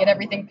was trying to get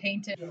everything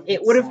painted.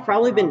 It would have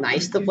probably been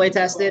nice to play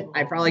test it.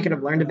 I probably could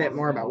have learned a bit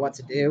more about what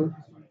to do.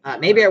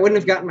 Maybe I wouldn't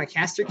have gotten my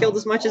caster killed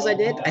as much as I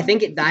did. I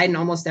think it died in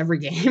almost every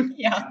game.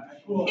 Yeah.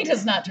 He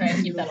does not try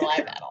and keep that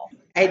alive at all.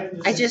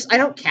 I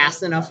don't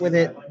cast enough with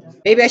it.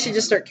 Maybe I should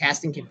just start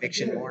casting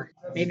Conviction more.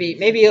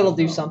 Maybe it'll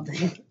do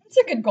something. It's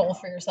a good goal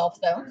for yourself,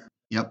 though.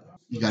 Yep.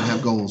 You got to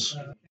have goals.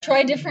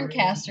 Try different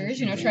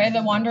casters. Try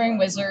the Wandering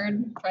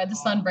Wizard, try the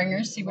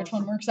Sunbringers, see which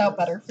one works out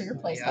better for your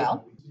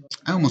playstyle.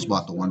 I almost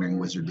bought the Wandering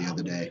Wizard the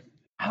other day.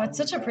 Oh, it's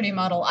such a pretty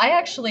model. I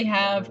actually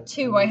have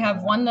 2. I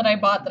have one that I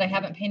bought that I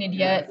haven't painted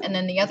yet, and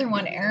then the other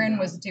one, Aaron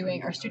was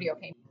doing our studio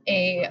paint,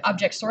 a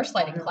object source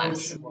lighting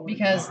class,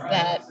 because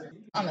that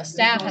on the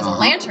staff has a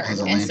lantern,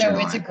 has a and so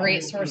lantern it's a on it.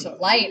 great source of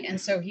light, and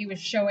so he was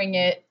showing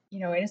it.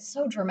 It is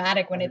so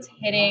dramatic when it's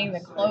hitting the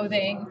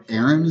clothing,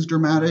 Aaron is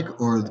dramatic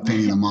or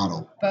painting the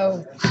model?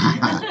 both.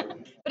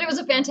 But it was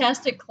a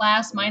fantastic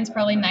class. Mine's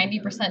probably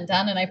 90%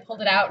 done, and I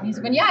pulled it out, and he's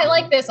going, yeah, I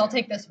like this. I'll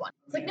take this one.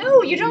 It's like,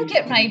 no, you don't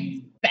get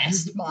my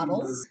best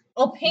models.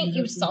 I'll paint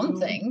you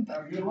something. But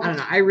I don't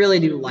know. I really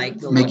do like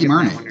the Make look him of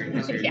earn that it. Wandering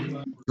Wizard.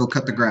 yeah. Go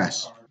cut the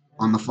grass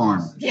on the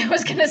farm. Yeah, I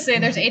was going to say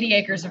there's 80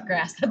 acres of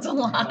grass. That's a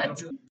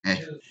lot.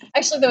 Hey,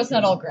 Actually, though, it's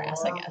not all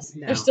grass, I guess.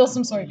 No. There's still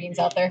some soybeans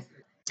out there.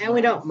 And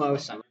we don't mow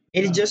some.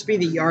 It'd just be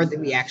the yard that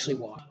we actually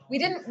walk. We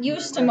didn't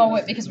used to mow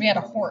it because we had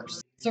a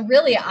horse. So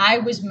really, I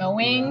was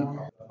mowing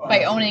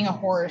by owning a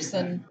horse,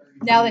 and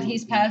now that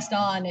he's passed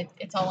on,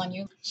 it's all on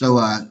you. So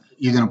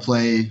you're going to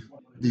play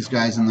these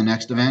guys in the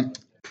next event?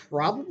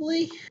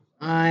 Probably.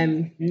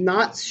 I'm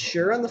not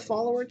sure on the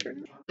follower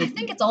tournament. I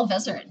think it's all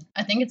Veteran.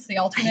 I think it's the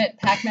alternate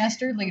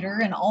Packmaster leader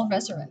and all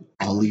Veteran.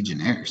 All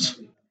Legionnaires.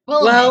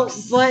 Well,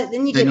 mix. but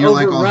then you Then get you're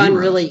like all overrun heroes.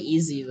 really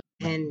easy.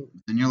 And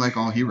Then you're like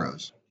all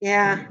heroes.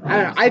 yeah, I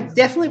don't know. I'm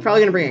definitely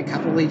probably going to bring a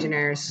couple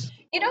Legionnaires.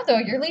 You know, though,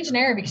 you're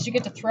Legionnaire because you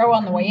get to throw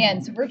on the way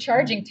in. So we're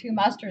charging 2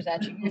 monsters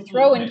at you. You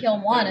throw and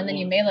kill one, and then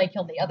you melee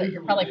kill the other.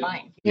 You're probably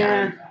fine.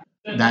 Yeah.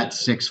 That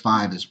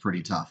 6-5 is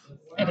pretty tough.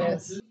 It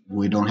is.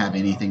 We don't have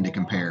anything to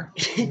compare.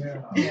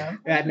 Yeah.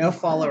 Yeah, no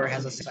follower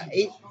has a spot.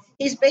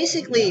 He's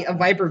basically a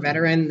Viper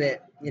veteran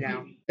that,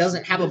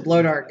 doesn't have a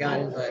blow dart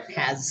gun, but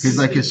has... He's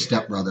like his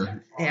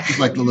stepbrother. Yeah. He's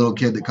like the little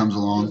kid that comes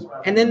along.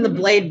 And then the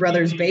Blade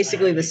Brothers,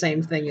 basically the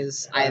same thing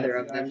as either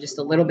of them, just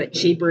a little bit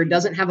cheaper.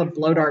 Doesn't have a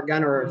blow dart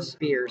gun or a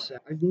spear, so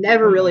I've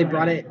never really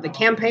brought it. The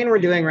campaign we're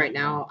doing right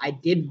now, I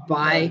did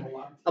buy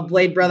a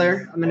Blade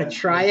Brother. I'm going to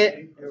try it,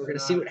 and we're going to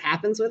see what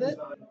happens with it.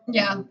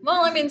 Yeah.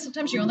 Well, I mean,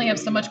 sometimes you only have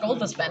so much gold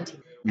to spend.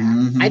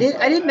 Mhm. I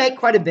did make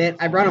quite a bit.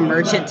 I brought a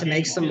merchant to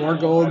make some more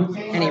gold,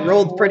 and he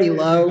rolled pretty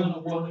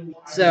low.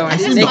 So I I didn't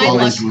seem think to make my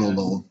always luck- rule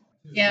low.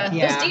 Yeah,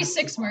 Yeah. those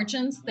D6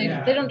 merchants, they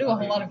don't do a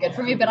whole lot of good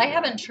for me, but I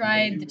haven't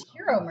tried the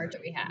hero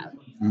merchant we have,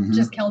 Mhm.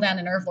 just Keldan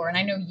and Ervlor, and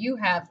I know you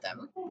have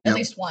them, at Yep.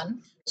 least one.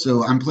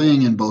 So I'm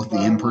playing in both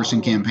the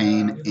in-person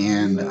campaign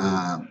and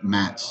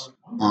Matt's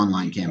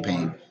online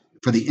campaign.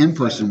 For the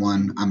in-person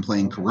one, I'm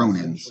playing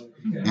Coronins,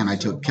 and I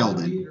took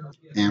Keldon.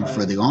 And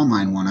for the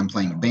online one, I'm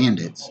playing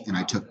Bandits, and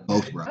I took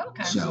both rows.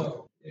 Okay.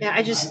 So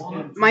Yeah,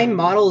 my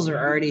models are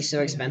already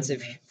so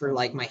expensive for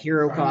like my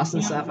hero costs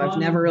and stuff. I've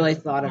never really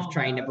thought of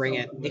trying to bring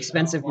an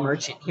expensive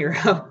merchant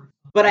hero.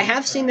 But I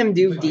have seen them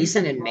do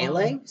decent in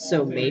melee,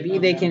 so maybe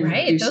they can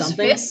Right, do those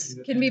something. fists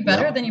can be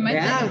better Yep. than you might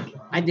Yeah, think.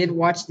 I did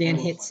watch Dan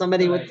hit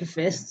somebody with the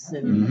fists,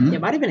 and Mhm. it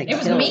might have been a It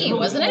was kill. me,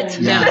 wasn't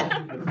it?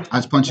 Yeah. I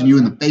was punching you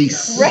in the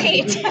face.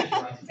 Right. I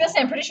was gonna say,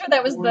 I'm pretty sure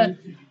that was the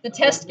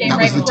test game That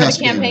right was the before the test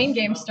game. campaign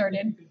game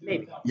started.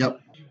 Maybe. Yep.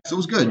 So it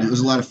was good. It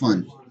was a lot of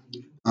fun.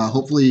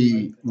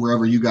 Hopefully,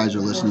 wherever you guys are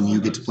listening, you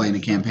get to play in a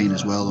campaign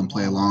as well and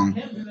play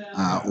along,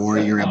 or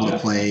you're able to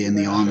play in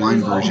the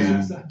online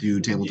version through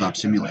Tabletop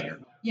Simulator.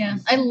 Yeah,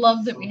 I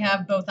love that we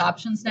have both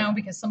options now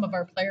because some of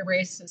our player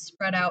base is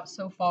spread out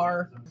so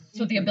far.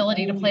 So the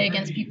ability to play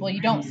against people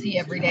you don't see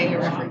every day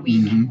or every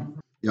week. Mm-hmm.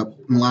 Yep.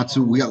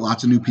 And we got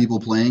lots of new people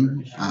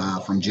playing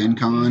from Gen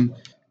Con,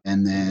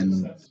 and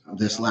then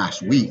this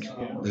last week,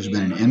 there's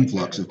been an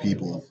influx of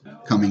people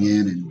coming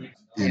in and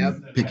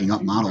Yep. picking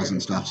up models and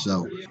stuff.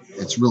 So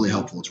it's really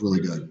helpful. It's really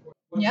good.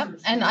 Yep,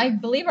 and I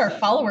believe our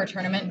follower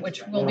tournament,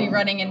 which we'll be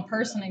running in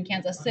person in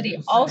Kansas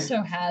City,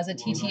 also has a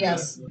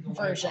TTS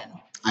version.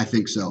 I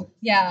think so.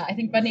 Yeah, I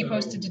think Budney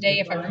posted today,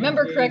 if I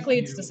remember correctly,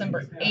 it's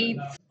December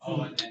 8th.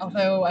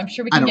 Although I'm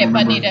sure we I can don't get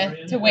remember.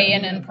 Budney to weigh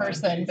in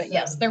person. But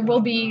yes, there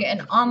will be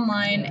an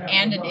online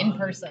and an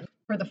in-person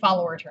for the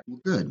follower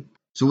tournament. Good.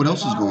 So what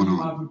else is going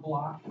on?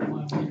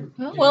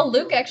 Well,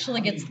 Luke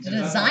actually gets to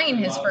design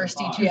his first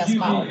TTS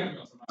model.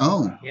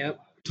 Oh, Yep.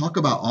 talk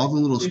about all the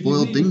little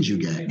spoiled things you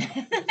get.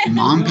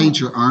 Mom paints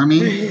your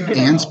army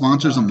and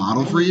sponsors a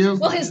model for you.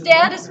 Well, his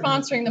dad is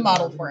sponsoring the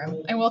model for him.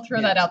 I will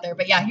throw that out there.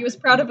 But yeah, he was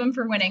proud of him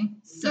for winning.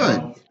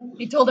 So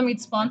he told him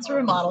he'd sponsor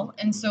a model,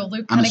 and so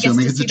Luke I'm kind of gets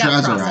assuming to it's see a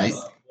that Trazerite.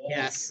 process.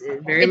 Yes,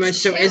 it very It's much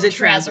so two is a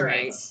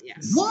Trazerites. Trazerite.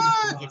 Yes.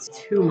 What? It's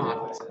 2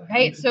 models.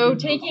 Right, so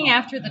taking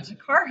after the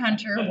Takar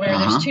Hunter, where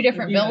Uh-huh. there's 2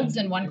 different builds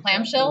in one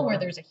clamshell, where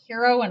there's a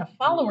hero and a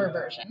follower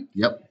version,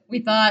 Yep. we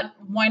thought,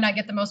 why not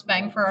get the most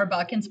bang for our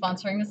buck in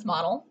sponsoring this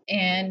model?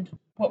 And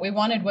what we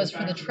wanted was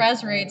for the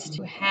Trazerites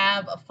to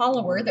have a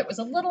follower that was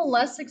a little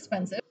less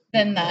expensive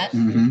than that.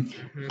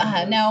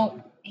 Mm-hmm.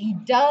 Now, he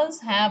does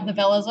have the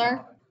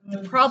Velazar. The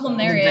problem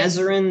there The is...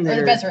 Vezeran, Or the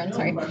they're- Vezeran,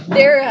 sorry.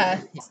 They're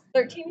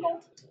 13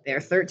 gold? They're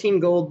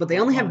 13 gold, but they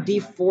only have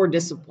D4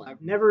 discipline.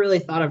 I've never really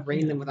thought of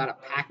bringing them without a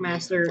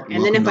Packmaster. And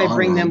then Welcome if to I our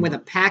bring them world.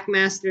 with a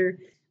Packmaster,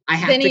 I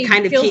have Then to he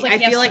kind of feels keep. like I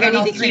he has feel to like I run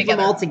all need to three keep them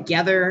together. all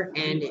together,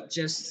 and it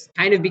just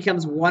kind of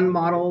becomes one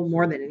model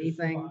more than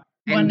anything.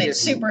 And One that's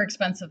just super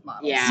expensive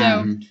model. Yeah. So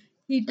Mhm.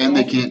 he And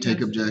they can't take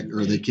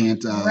they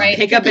can't Right.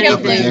 pick up Pick up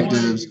anything. loot.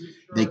 objectives.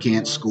 They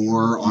can't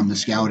score on the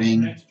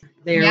scouting.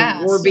 They're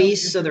Yeah, war so-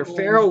 beasts, so they're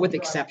feral with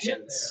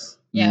exceptions.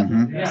 Yeah.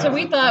 Mhm. So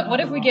we thought, what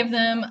if we give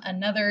them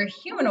another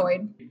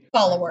humanoid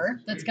follower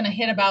that's going to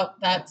hit about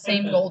that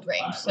same gold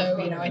range? So,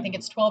 I think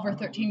it's 12 or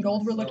 13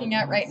 gold we're looking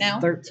at right now.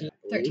 13.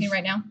 13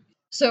 right now.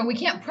 So we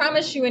can't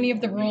promise you any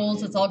of the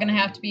rules. It's all going to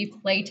have to be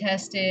play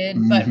tested.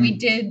 But we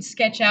did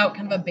sketch out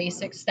kind of a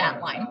basic stat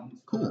line.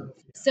 Cool.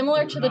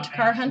 Similar to the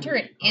Takar Hunter,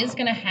 it is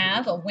going to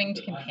have a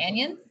winged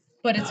companion,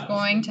 but it's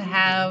going to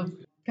have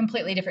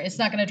completely different. It's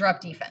not going to drop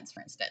defense, for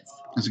instance.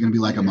 Is it going to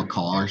be like a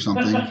macaw or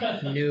something?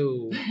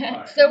 No.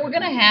 So we're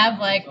going to have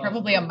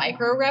probably a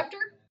micro raptor.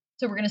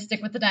 So we're going to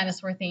stick with the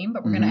dinosaur theme,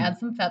 but we're going to add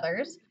some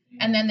feathers.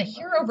 And then the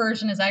hero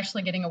version is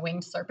actually getting a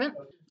winged serpent.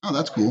 Oh,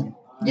 that's cool.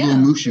 A Yeah.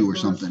 little Mushu or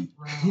something.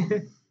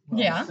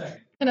 Yeah,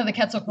 kind of the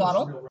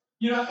Quetzalcoatl.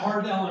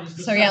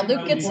 So yeah,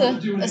 Luke gets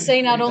a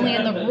say not only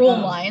in the rule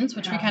lines,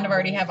 which we kind of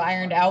already have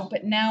ironed out,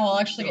 but now I'll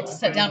actually get to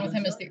sit down with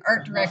him as the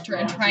art director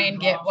and try and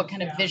get what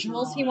kind of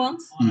visuals he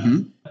wants.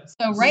 Mm-hmm.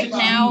 So right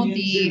now,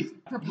 the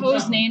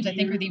proposed names, I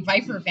think, are the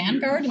Viper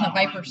Vanguard and the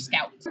Viper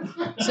Scout.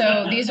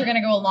 So these are going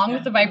to go along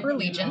with the Viper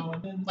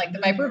Legion, like the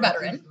Viper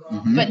Veteran.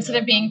 Mm-hmm. But instead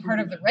of being part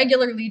of the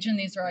regular Legion,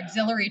 these are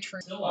auxiliary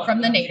troops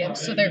from the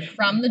natives. So they're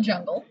from the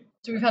jungle.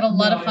 So we've had a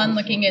lot of fun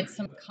looking at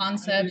some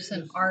concepts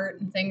and art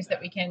and things that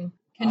we can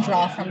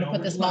draw from to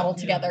put this model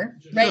together.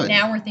 Right Good.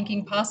 now, we're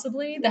thinking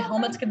possibly the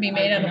helmet's going to be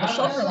made out of the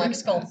Shulkerlock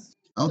skull.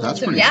 Oh,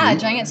 that's So pretty yeah, a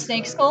sweet. giant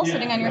snake skull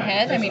sitting on your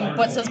head. I mean,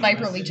 what says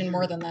Viper Legion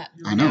more than that?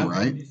 I know,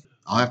 right?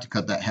 I'll have to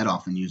cut that head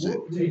off and use it.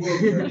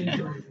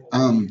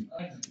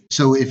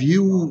 So if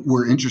you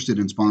were interested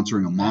in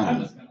sponsoring a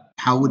model,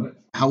 how would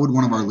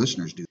one of our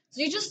listeners do?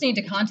 So you just need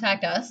to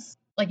contact us.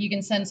 Like you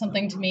can send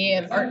something to me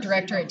at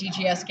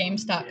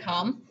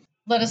artdirector@dgsgames.com.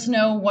 Let us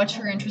know what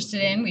you're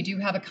interested in. We do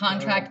have a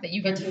contract that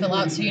you get to fill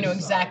out so you know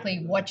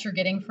exactly what you're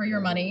getting for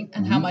your money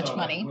and how much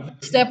money.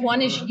 Step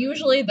one is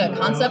usually the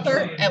concept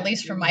art, at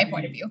least from my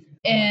point of view.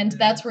 And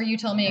that's where you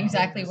tell me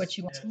exactly what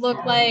you want to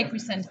look like. We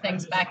send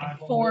things back and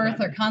forth.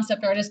 Our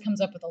concept artist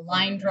comes up with a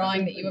line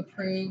drawing that you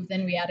approve.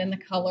 Then we add in the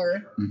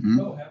color.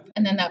 Mm-hmm.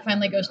 And then that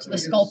finally goes to the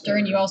sculptor.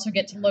 And you also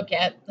get to look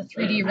at the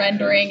 3D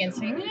rendering and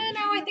say, no,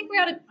 I think we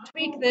ought to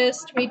tweak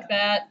this, tweak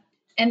that.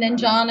 And then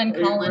John and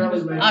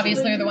Colin,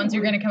 obviously, are the ones who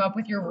are going to come up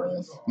with your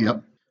rules.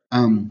 Yep.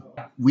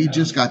 We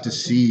just got to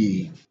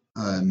see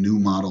a new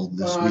model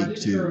this week,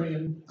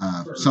 too.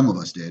 Some of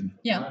us did.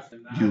 Yeah.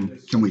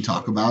 Can we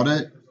talk about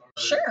it?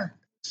 Sure.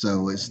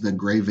 So it's the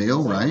Gray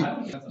Veil,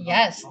 right?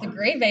 Yes, the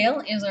Gray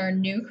Veil is our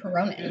new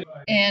Coronin.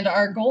 And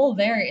our goal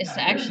there is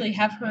to actually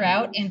have her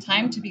out in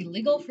time to be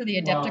legal for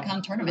the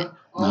Adepticon tournament.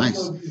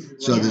 Nice.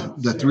 So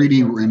the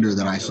 3D render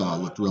that I saw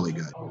looked really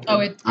good.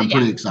 Oh, I'm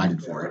pretty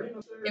excited for it.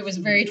 It was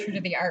very true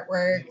to the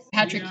artwork.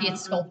 Patrick Keith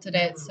sculpted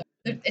it, so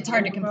it's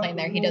hard to complain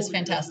there. He does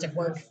fantastic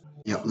work.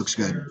 Yep, looks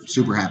good.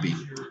 Super happy.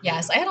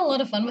 Yes, I had a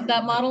lot of fun with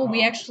that model.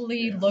 We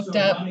actually looked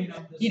up,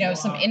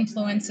 some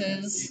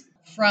influences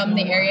from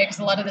the area, because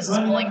a lot of this is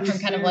pulling from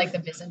kind of like the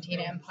Byzantine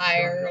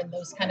Empire and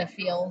those kind of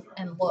feel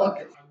and look.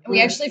 And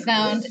we actually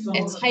found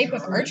a type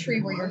of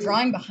archery where you're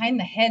drawing behind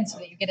the head so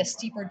that you get a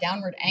steeper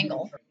downward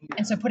angle.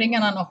 And so putting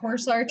it on a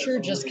horse archer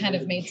just kind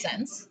of made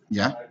sense.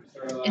 Yeah.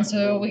 And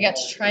so we got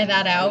to try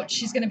that out.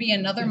 She's going to be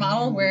another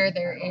model where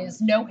there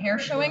is no hair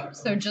showing.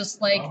 So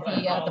just like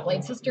the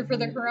Blade Sister for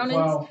the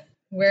Coronins,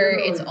 where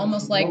it's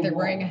almost like they're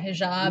wearing a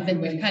hijab,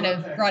 and we've kind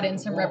of brought in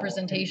some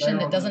representation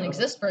that doesn't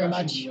exist very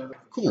much.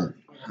 Cool.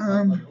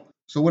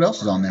 So what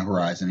else is on the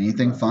horizon?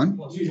 Anything fun?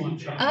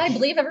 I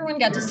believe everyone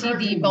got to see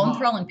the Bone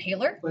Thrall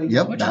Impaler,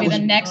 Yep, which will be the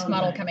next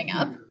model coming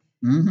up.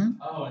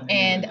 Mm-hmm.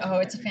 And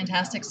it's a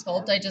fantastic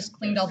sculpt. I just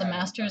cleaned all the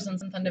masters and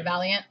sent them to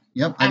Valiant.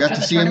 Yep, I got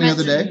to see them the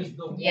other day.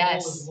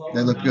 Yes.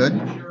 They look good.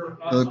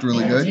 They looked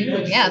really good.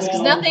 Yes,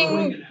 because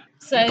nothing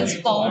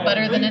says fall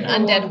better than an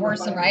undead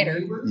horse and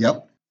rider.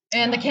 Yep.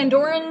 And the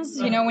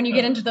Kandorans, when you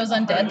get into those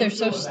undead, they're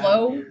so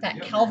slow.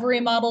 That cavalry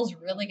model's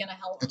really going to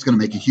help. It's going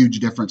to make a huge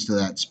difference to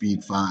that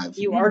speed 5.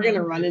 You are going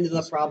to run into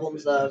the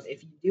problems of,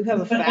 if you do have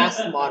a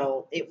fast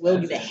model, it will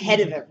get ahead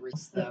of everything,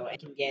 though,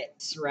 and can get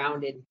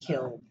surrounded and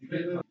killed.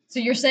 So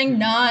you're saying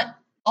not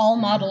all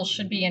models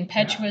should be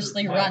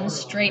impetuously run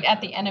straight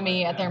at the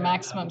enemy at their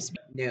maximum speed?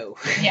 No.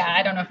 Yeah,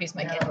 I don't know if he's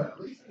my kid.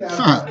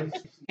 Huh.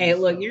 Hey,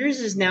 look,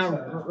 yours is now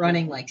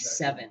running like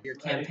 7, your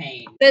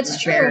campaign.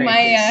 That's true.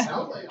 Barrack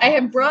I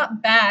have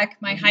brought back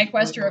my High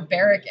Quester of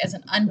Barrack as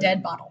an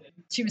undead model.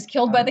 She was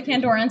killed by the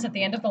Kandorans at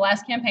the end of the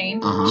last campaign.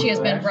 Uh-huh. She has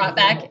been brought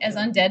back as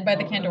undead by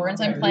the Kandorans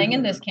I'm playing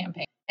in this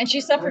campaign. And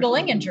she suffered a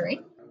leg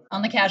injury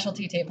on the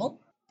casualty table.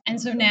 And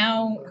so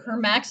now her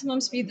maximum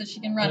speed that she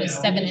can run is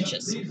 7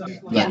 inches.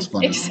 That's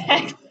funny.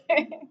 Exactly.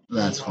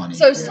 That's funny.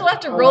 So still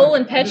have to roll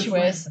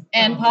impetuous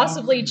and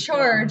possibly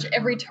charge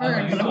every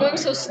turn, but I'm going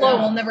so slow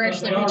I'll never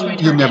actually reach my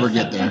target. You'll never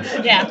get there.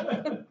 Yeah.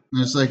 And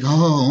it's like,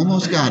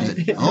 almost got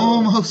it.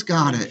 Almost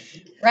got it.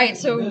 Right,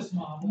 so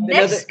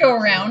next go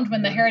around,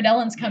 when the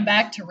Herodellans come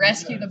back to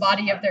rescue the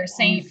body of their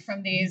saint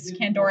from these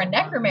Kandoran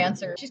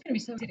necromancers, she's going to be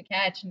so easy to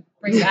catch and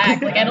bring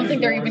back. Like, I don't think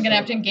they're even going to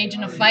have to engage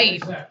in a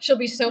fight. She'll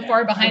be so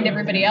far behind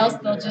everybody else,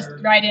 they'll just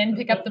ride in,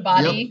 pick up the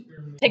body,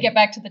 take it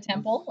back to the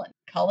temple, and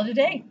call it a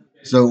day.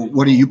 So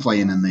what are you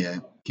playing in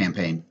the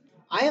campaign?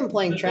 I am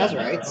playing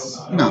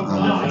Trazerites.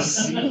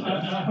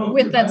 No.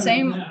 With that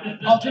same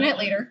alternate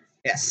leader.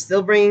 Yes,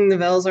 still bringing the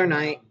Velzar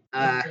Knight.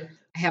 I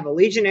have a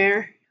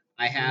Legionnaire.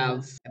 I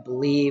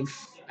believe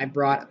I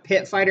brought a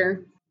Pit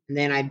Fighter, and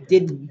then I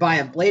did buy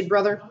a Blade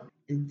Brother,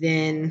 and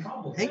then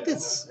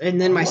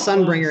and then my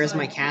Sunbringer is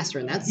my caster,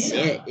 and that's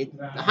it.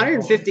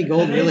 150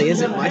 gold really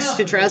isn't much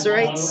to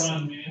Trazerites.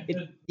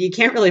 You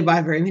can't really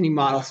buy very many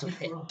models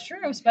with it.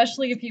 True,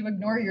 especially if you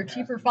ignore your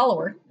cheaper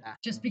follower,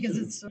 just because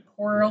it's a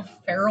core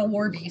feral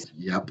war beast.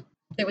 Yep.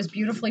 that was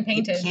beautifully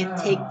painted. It can't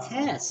take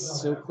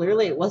tests, so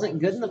clearly it wasn't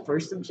good in the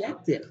first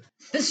objective.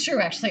 This is true,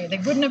 actually. They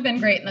wouldn't have been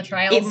great in the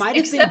trials, It might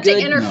have been except good-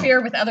 to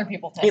interfere with other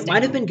people testing. It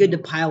might have been good to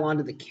pile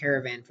onto the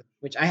caravan,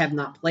 which I have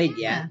not played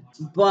yet,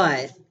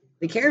 but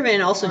the caravan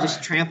also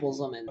just tramples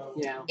them, and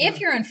If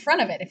you're in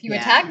front of it, if you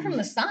Yeah. attack from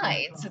the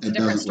sides, it's a It different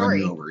doesn't run story.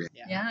 you over.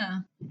 Yeah.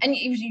 And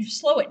you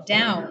slow it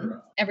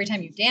down every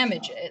time you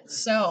damage it.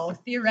 So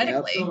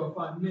theoretically,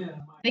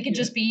 they could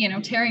just be,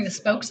 tearing the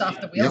spokes off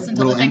the wheels Yep, until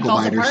the little thing ankle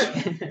falls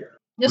biters. apart.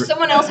 Just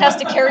someone else has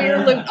to carry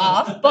your loot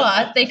off,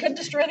 but they could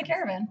destroy the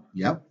caravan.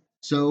 Yep.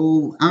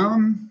 So,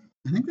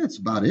 I think that's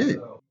about it.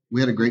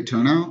 We had a great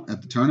turnout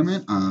at the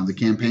tournament. The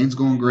campaign's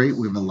going great.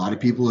 We have a lot of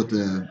people up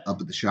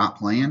at the shop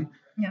playing.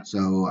 Yeah.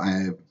 So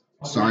I'm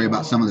sorry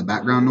about some of the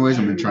background noise.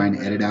 I'm going to try and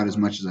edit out as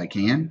much as I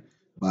can,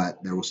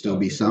 but there will still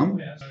be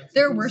some.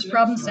 There are worse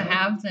problems to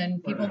have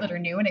than people that are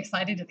new and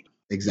excited to the game.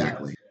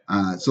 Exactly.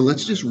 So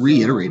let's just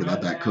reiterate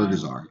about that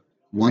Kyrgyzar.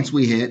 Once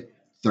we hit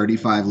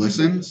 35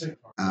 listens,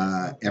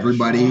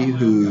 everybody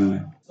who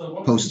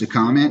posts a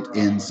comment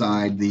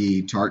inside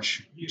the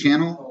Tarch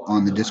channel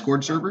on the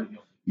Discord server,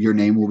 your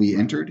name will be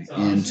entered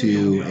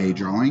into a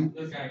drawing,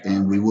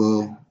 and we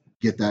will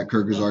get that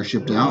Kyrgyzar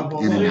shipped out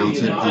and announce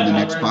it on the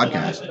next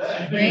podcast.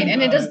 Great.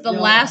 And it is the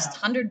last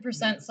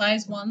 100%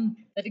 size one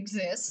that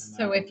exists.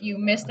 So if you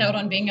missed out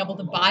on being able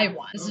to buy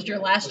one, this is your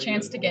last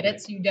chance to get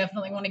it. So you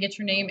definitely want to get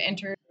your name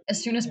entered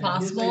as soon as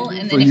possible.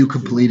 And For then you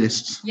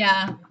completists.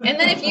 Yeah. And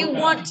then if you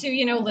want to,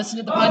 listen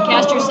to the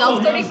podcast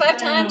yourself 35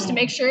 times to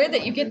make sure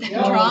that you get that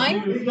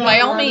drawing,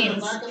 by all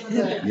means.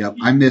 Yep,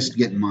 I missed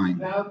getting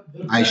mine.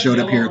 I showed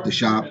up here at the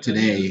shop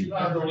today,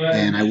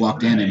 and I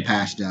walked in and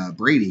passed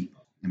Brady,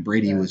 and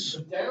Brady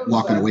was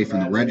walking away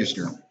from the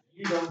register.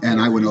 And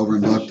I went over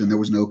and looked, and there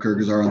was no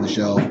Kyrgyzar on the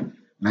shelf.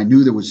 And I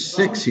knew there was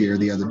 6 here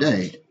the other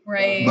day,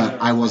 Right.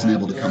 but I wasn't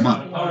able to come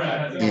up.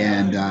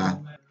 And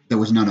there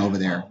was none over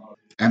there.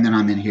 And then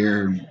I'm in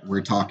here, and we're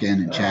talking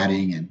and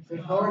chatting, and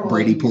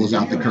Brady pulls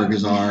out the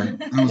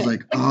Kyrgyzar. And I was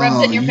like, Rubs it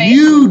oh, in your face.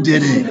 you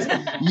did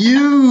it.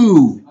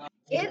 You.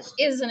 It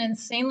is an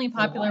insanely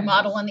popular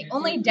model, and the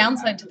only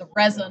downside to the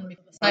resin,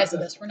 because of the size of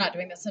this, we're not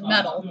doing this in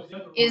metal,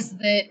 is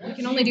that we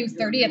can only do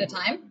 30 at a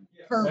time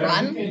per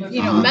run.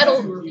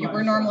 Metal,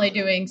 we're normally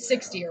doing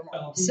 60 or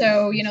more.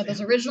 So, those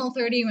original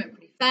 30 went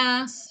pretty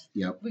fast.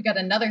 Yep. We got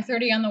another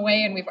 30 on the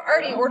way, and we've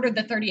already ordered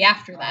the 30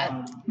 after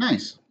that.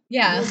 Nice.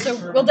 Yeah,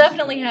 so we'll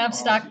definitely have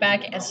stock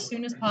back as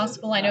soon as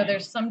possible. I know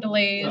there's some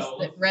delays,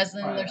 that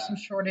resin, there's some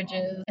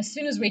shortages. As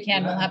soon as we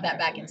can, we'll have that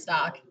back in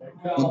stock.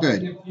 Well,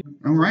 good.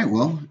 All right.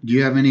 Well, do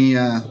you have any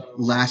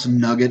last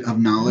nugget of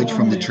knowledge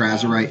from the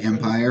Trazerite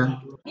Empire?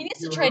 He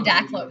needs to try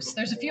Daklos.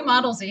 There's a few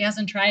models he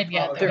hasn't tried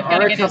yet. That there we've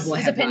got are to a get couple I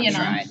his have not opinion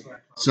on. tried.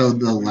 So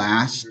the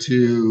last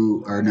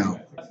two, or no,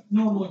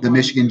 the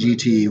Michigan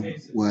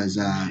GT was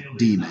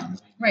Demon,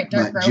 Right,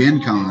 Dark but Grove.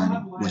 Gen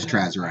Con was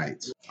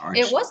Trazerites.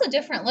 It was a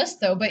different list,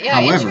 though. But yeah,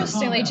 However,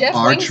 interestingly, Jeff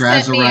are Wing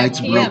sent me a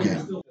Trazerites PM.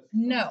 broken?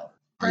 No.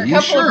 For Are a you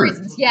couple sure? of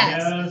reasons.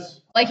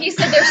 Yes. Like he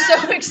said, they're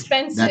so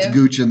expensive. That's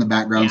Gooch in the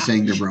background Yeah.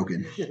 saying they're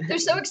broken. They're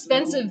so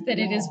expensive that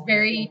it is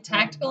very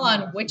tactical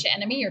on which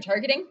enemy you're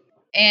targeting.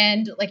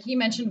 And like he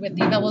mentioned with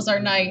the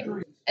Velazar Knight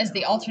as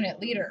the alternate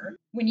leader,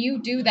 when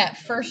you do that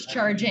first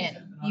charge in,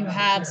 you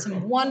have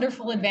some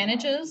wonderful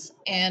advantages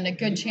and a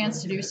good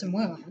chance to do some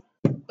wounds.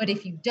 But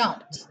if you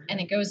don't, and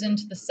it goes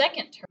into the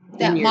second turn, that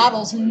Then you're-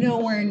 model's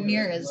nowhere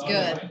near as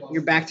good.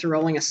 You're back to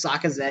rolling a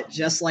Sakazet,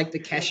 just like the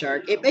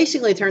Keshark. It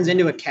basically turns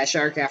into a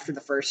Keshark after the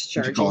first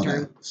What you call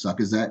charging that? Suck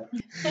is that?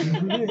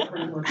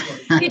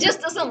 turn. He just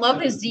doesn't love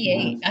his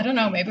D8. I don't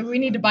know. Maybe we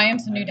need to buy him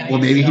some new dice. Well,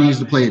 maybe he needs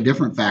to play a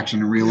different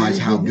faction and realize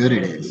how good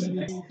it is.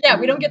 Yeah,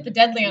 we don't get the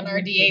deadly on our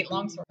D8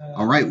 longsword.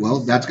 All right.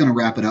 Well, that's going to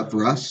wrap it up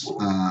for us.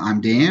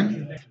 I'm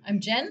Dan, I'm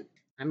Jen.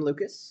 I'm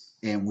Lucas.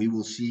 and we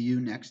will see you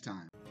next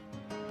time.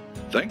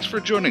 Thanks for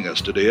joining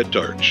us today at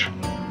Tarch.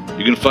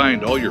 You can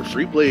find all your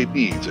Freeblade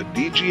needs at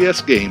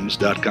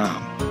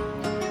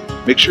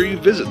dgsgames.com. Make sure you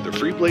visit the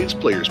Freeblades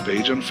Players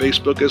page on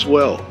Facebook as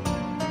well.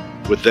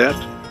 With that,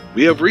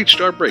 we have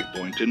reached our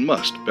breakpoint and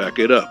must back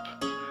it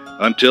up.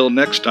 Until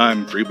next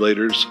time,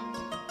 Freebladers.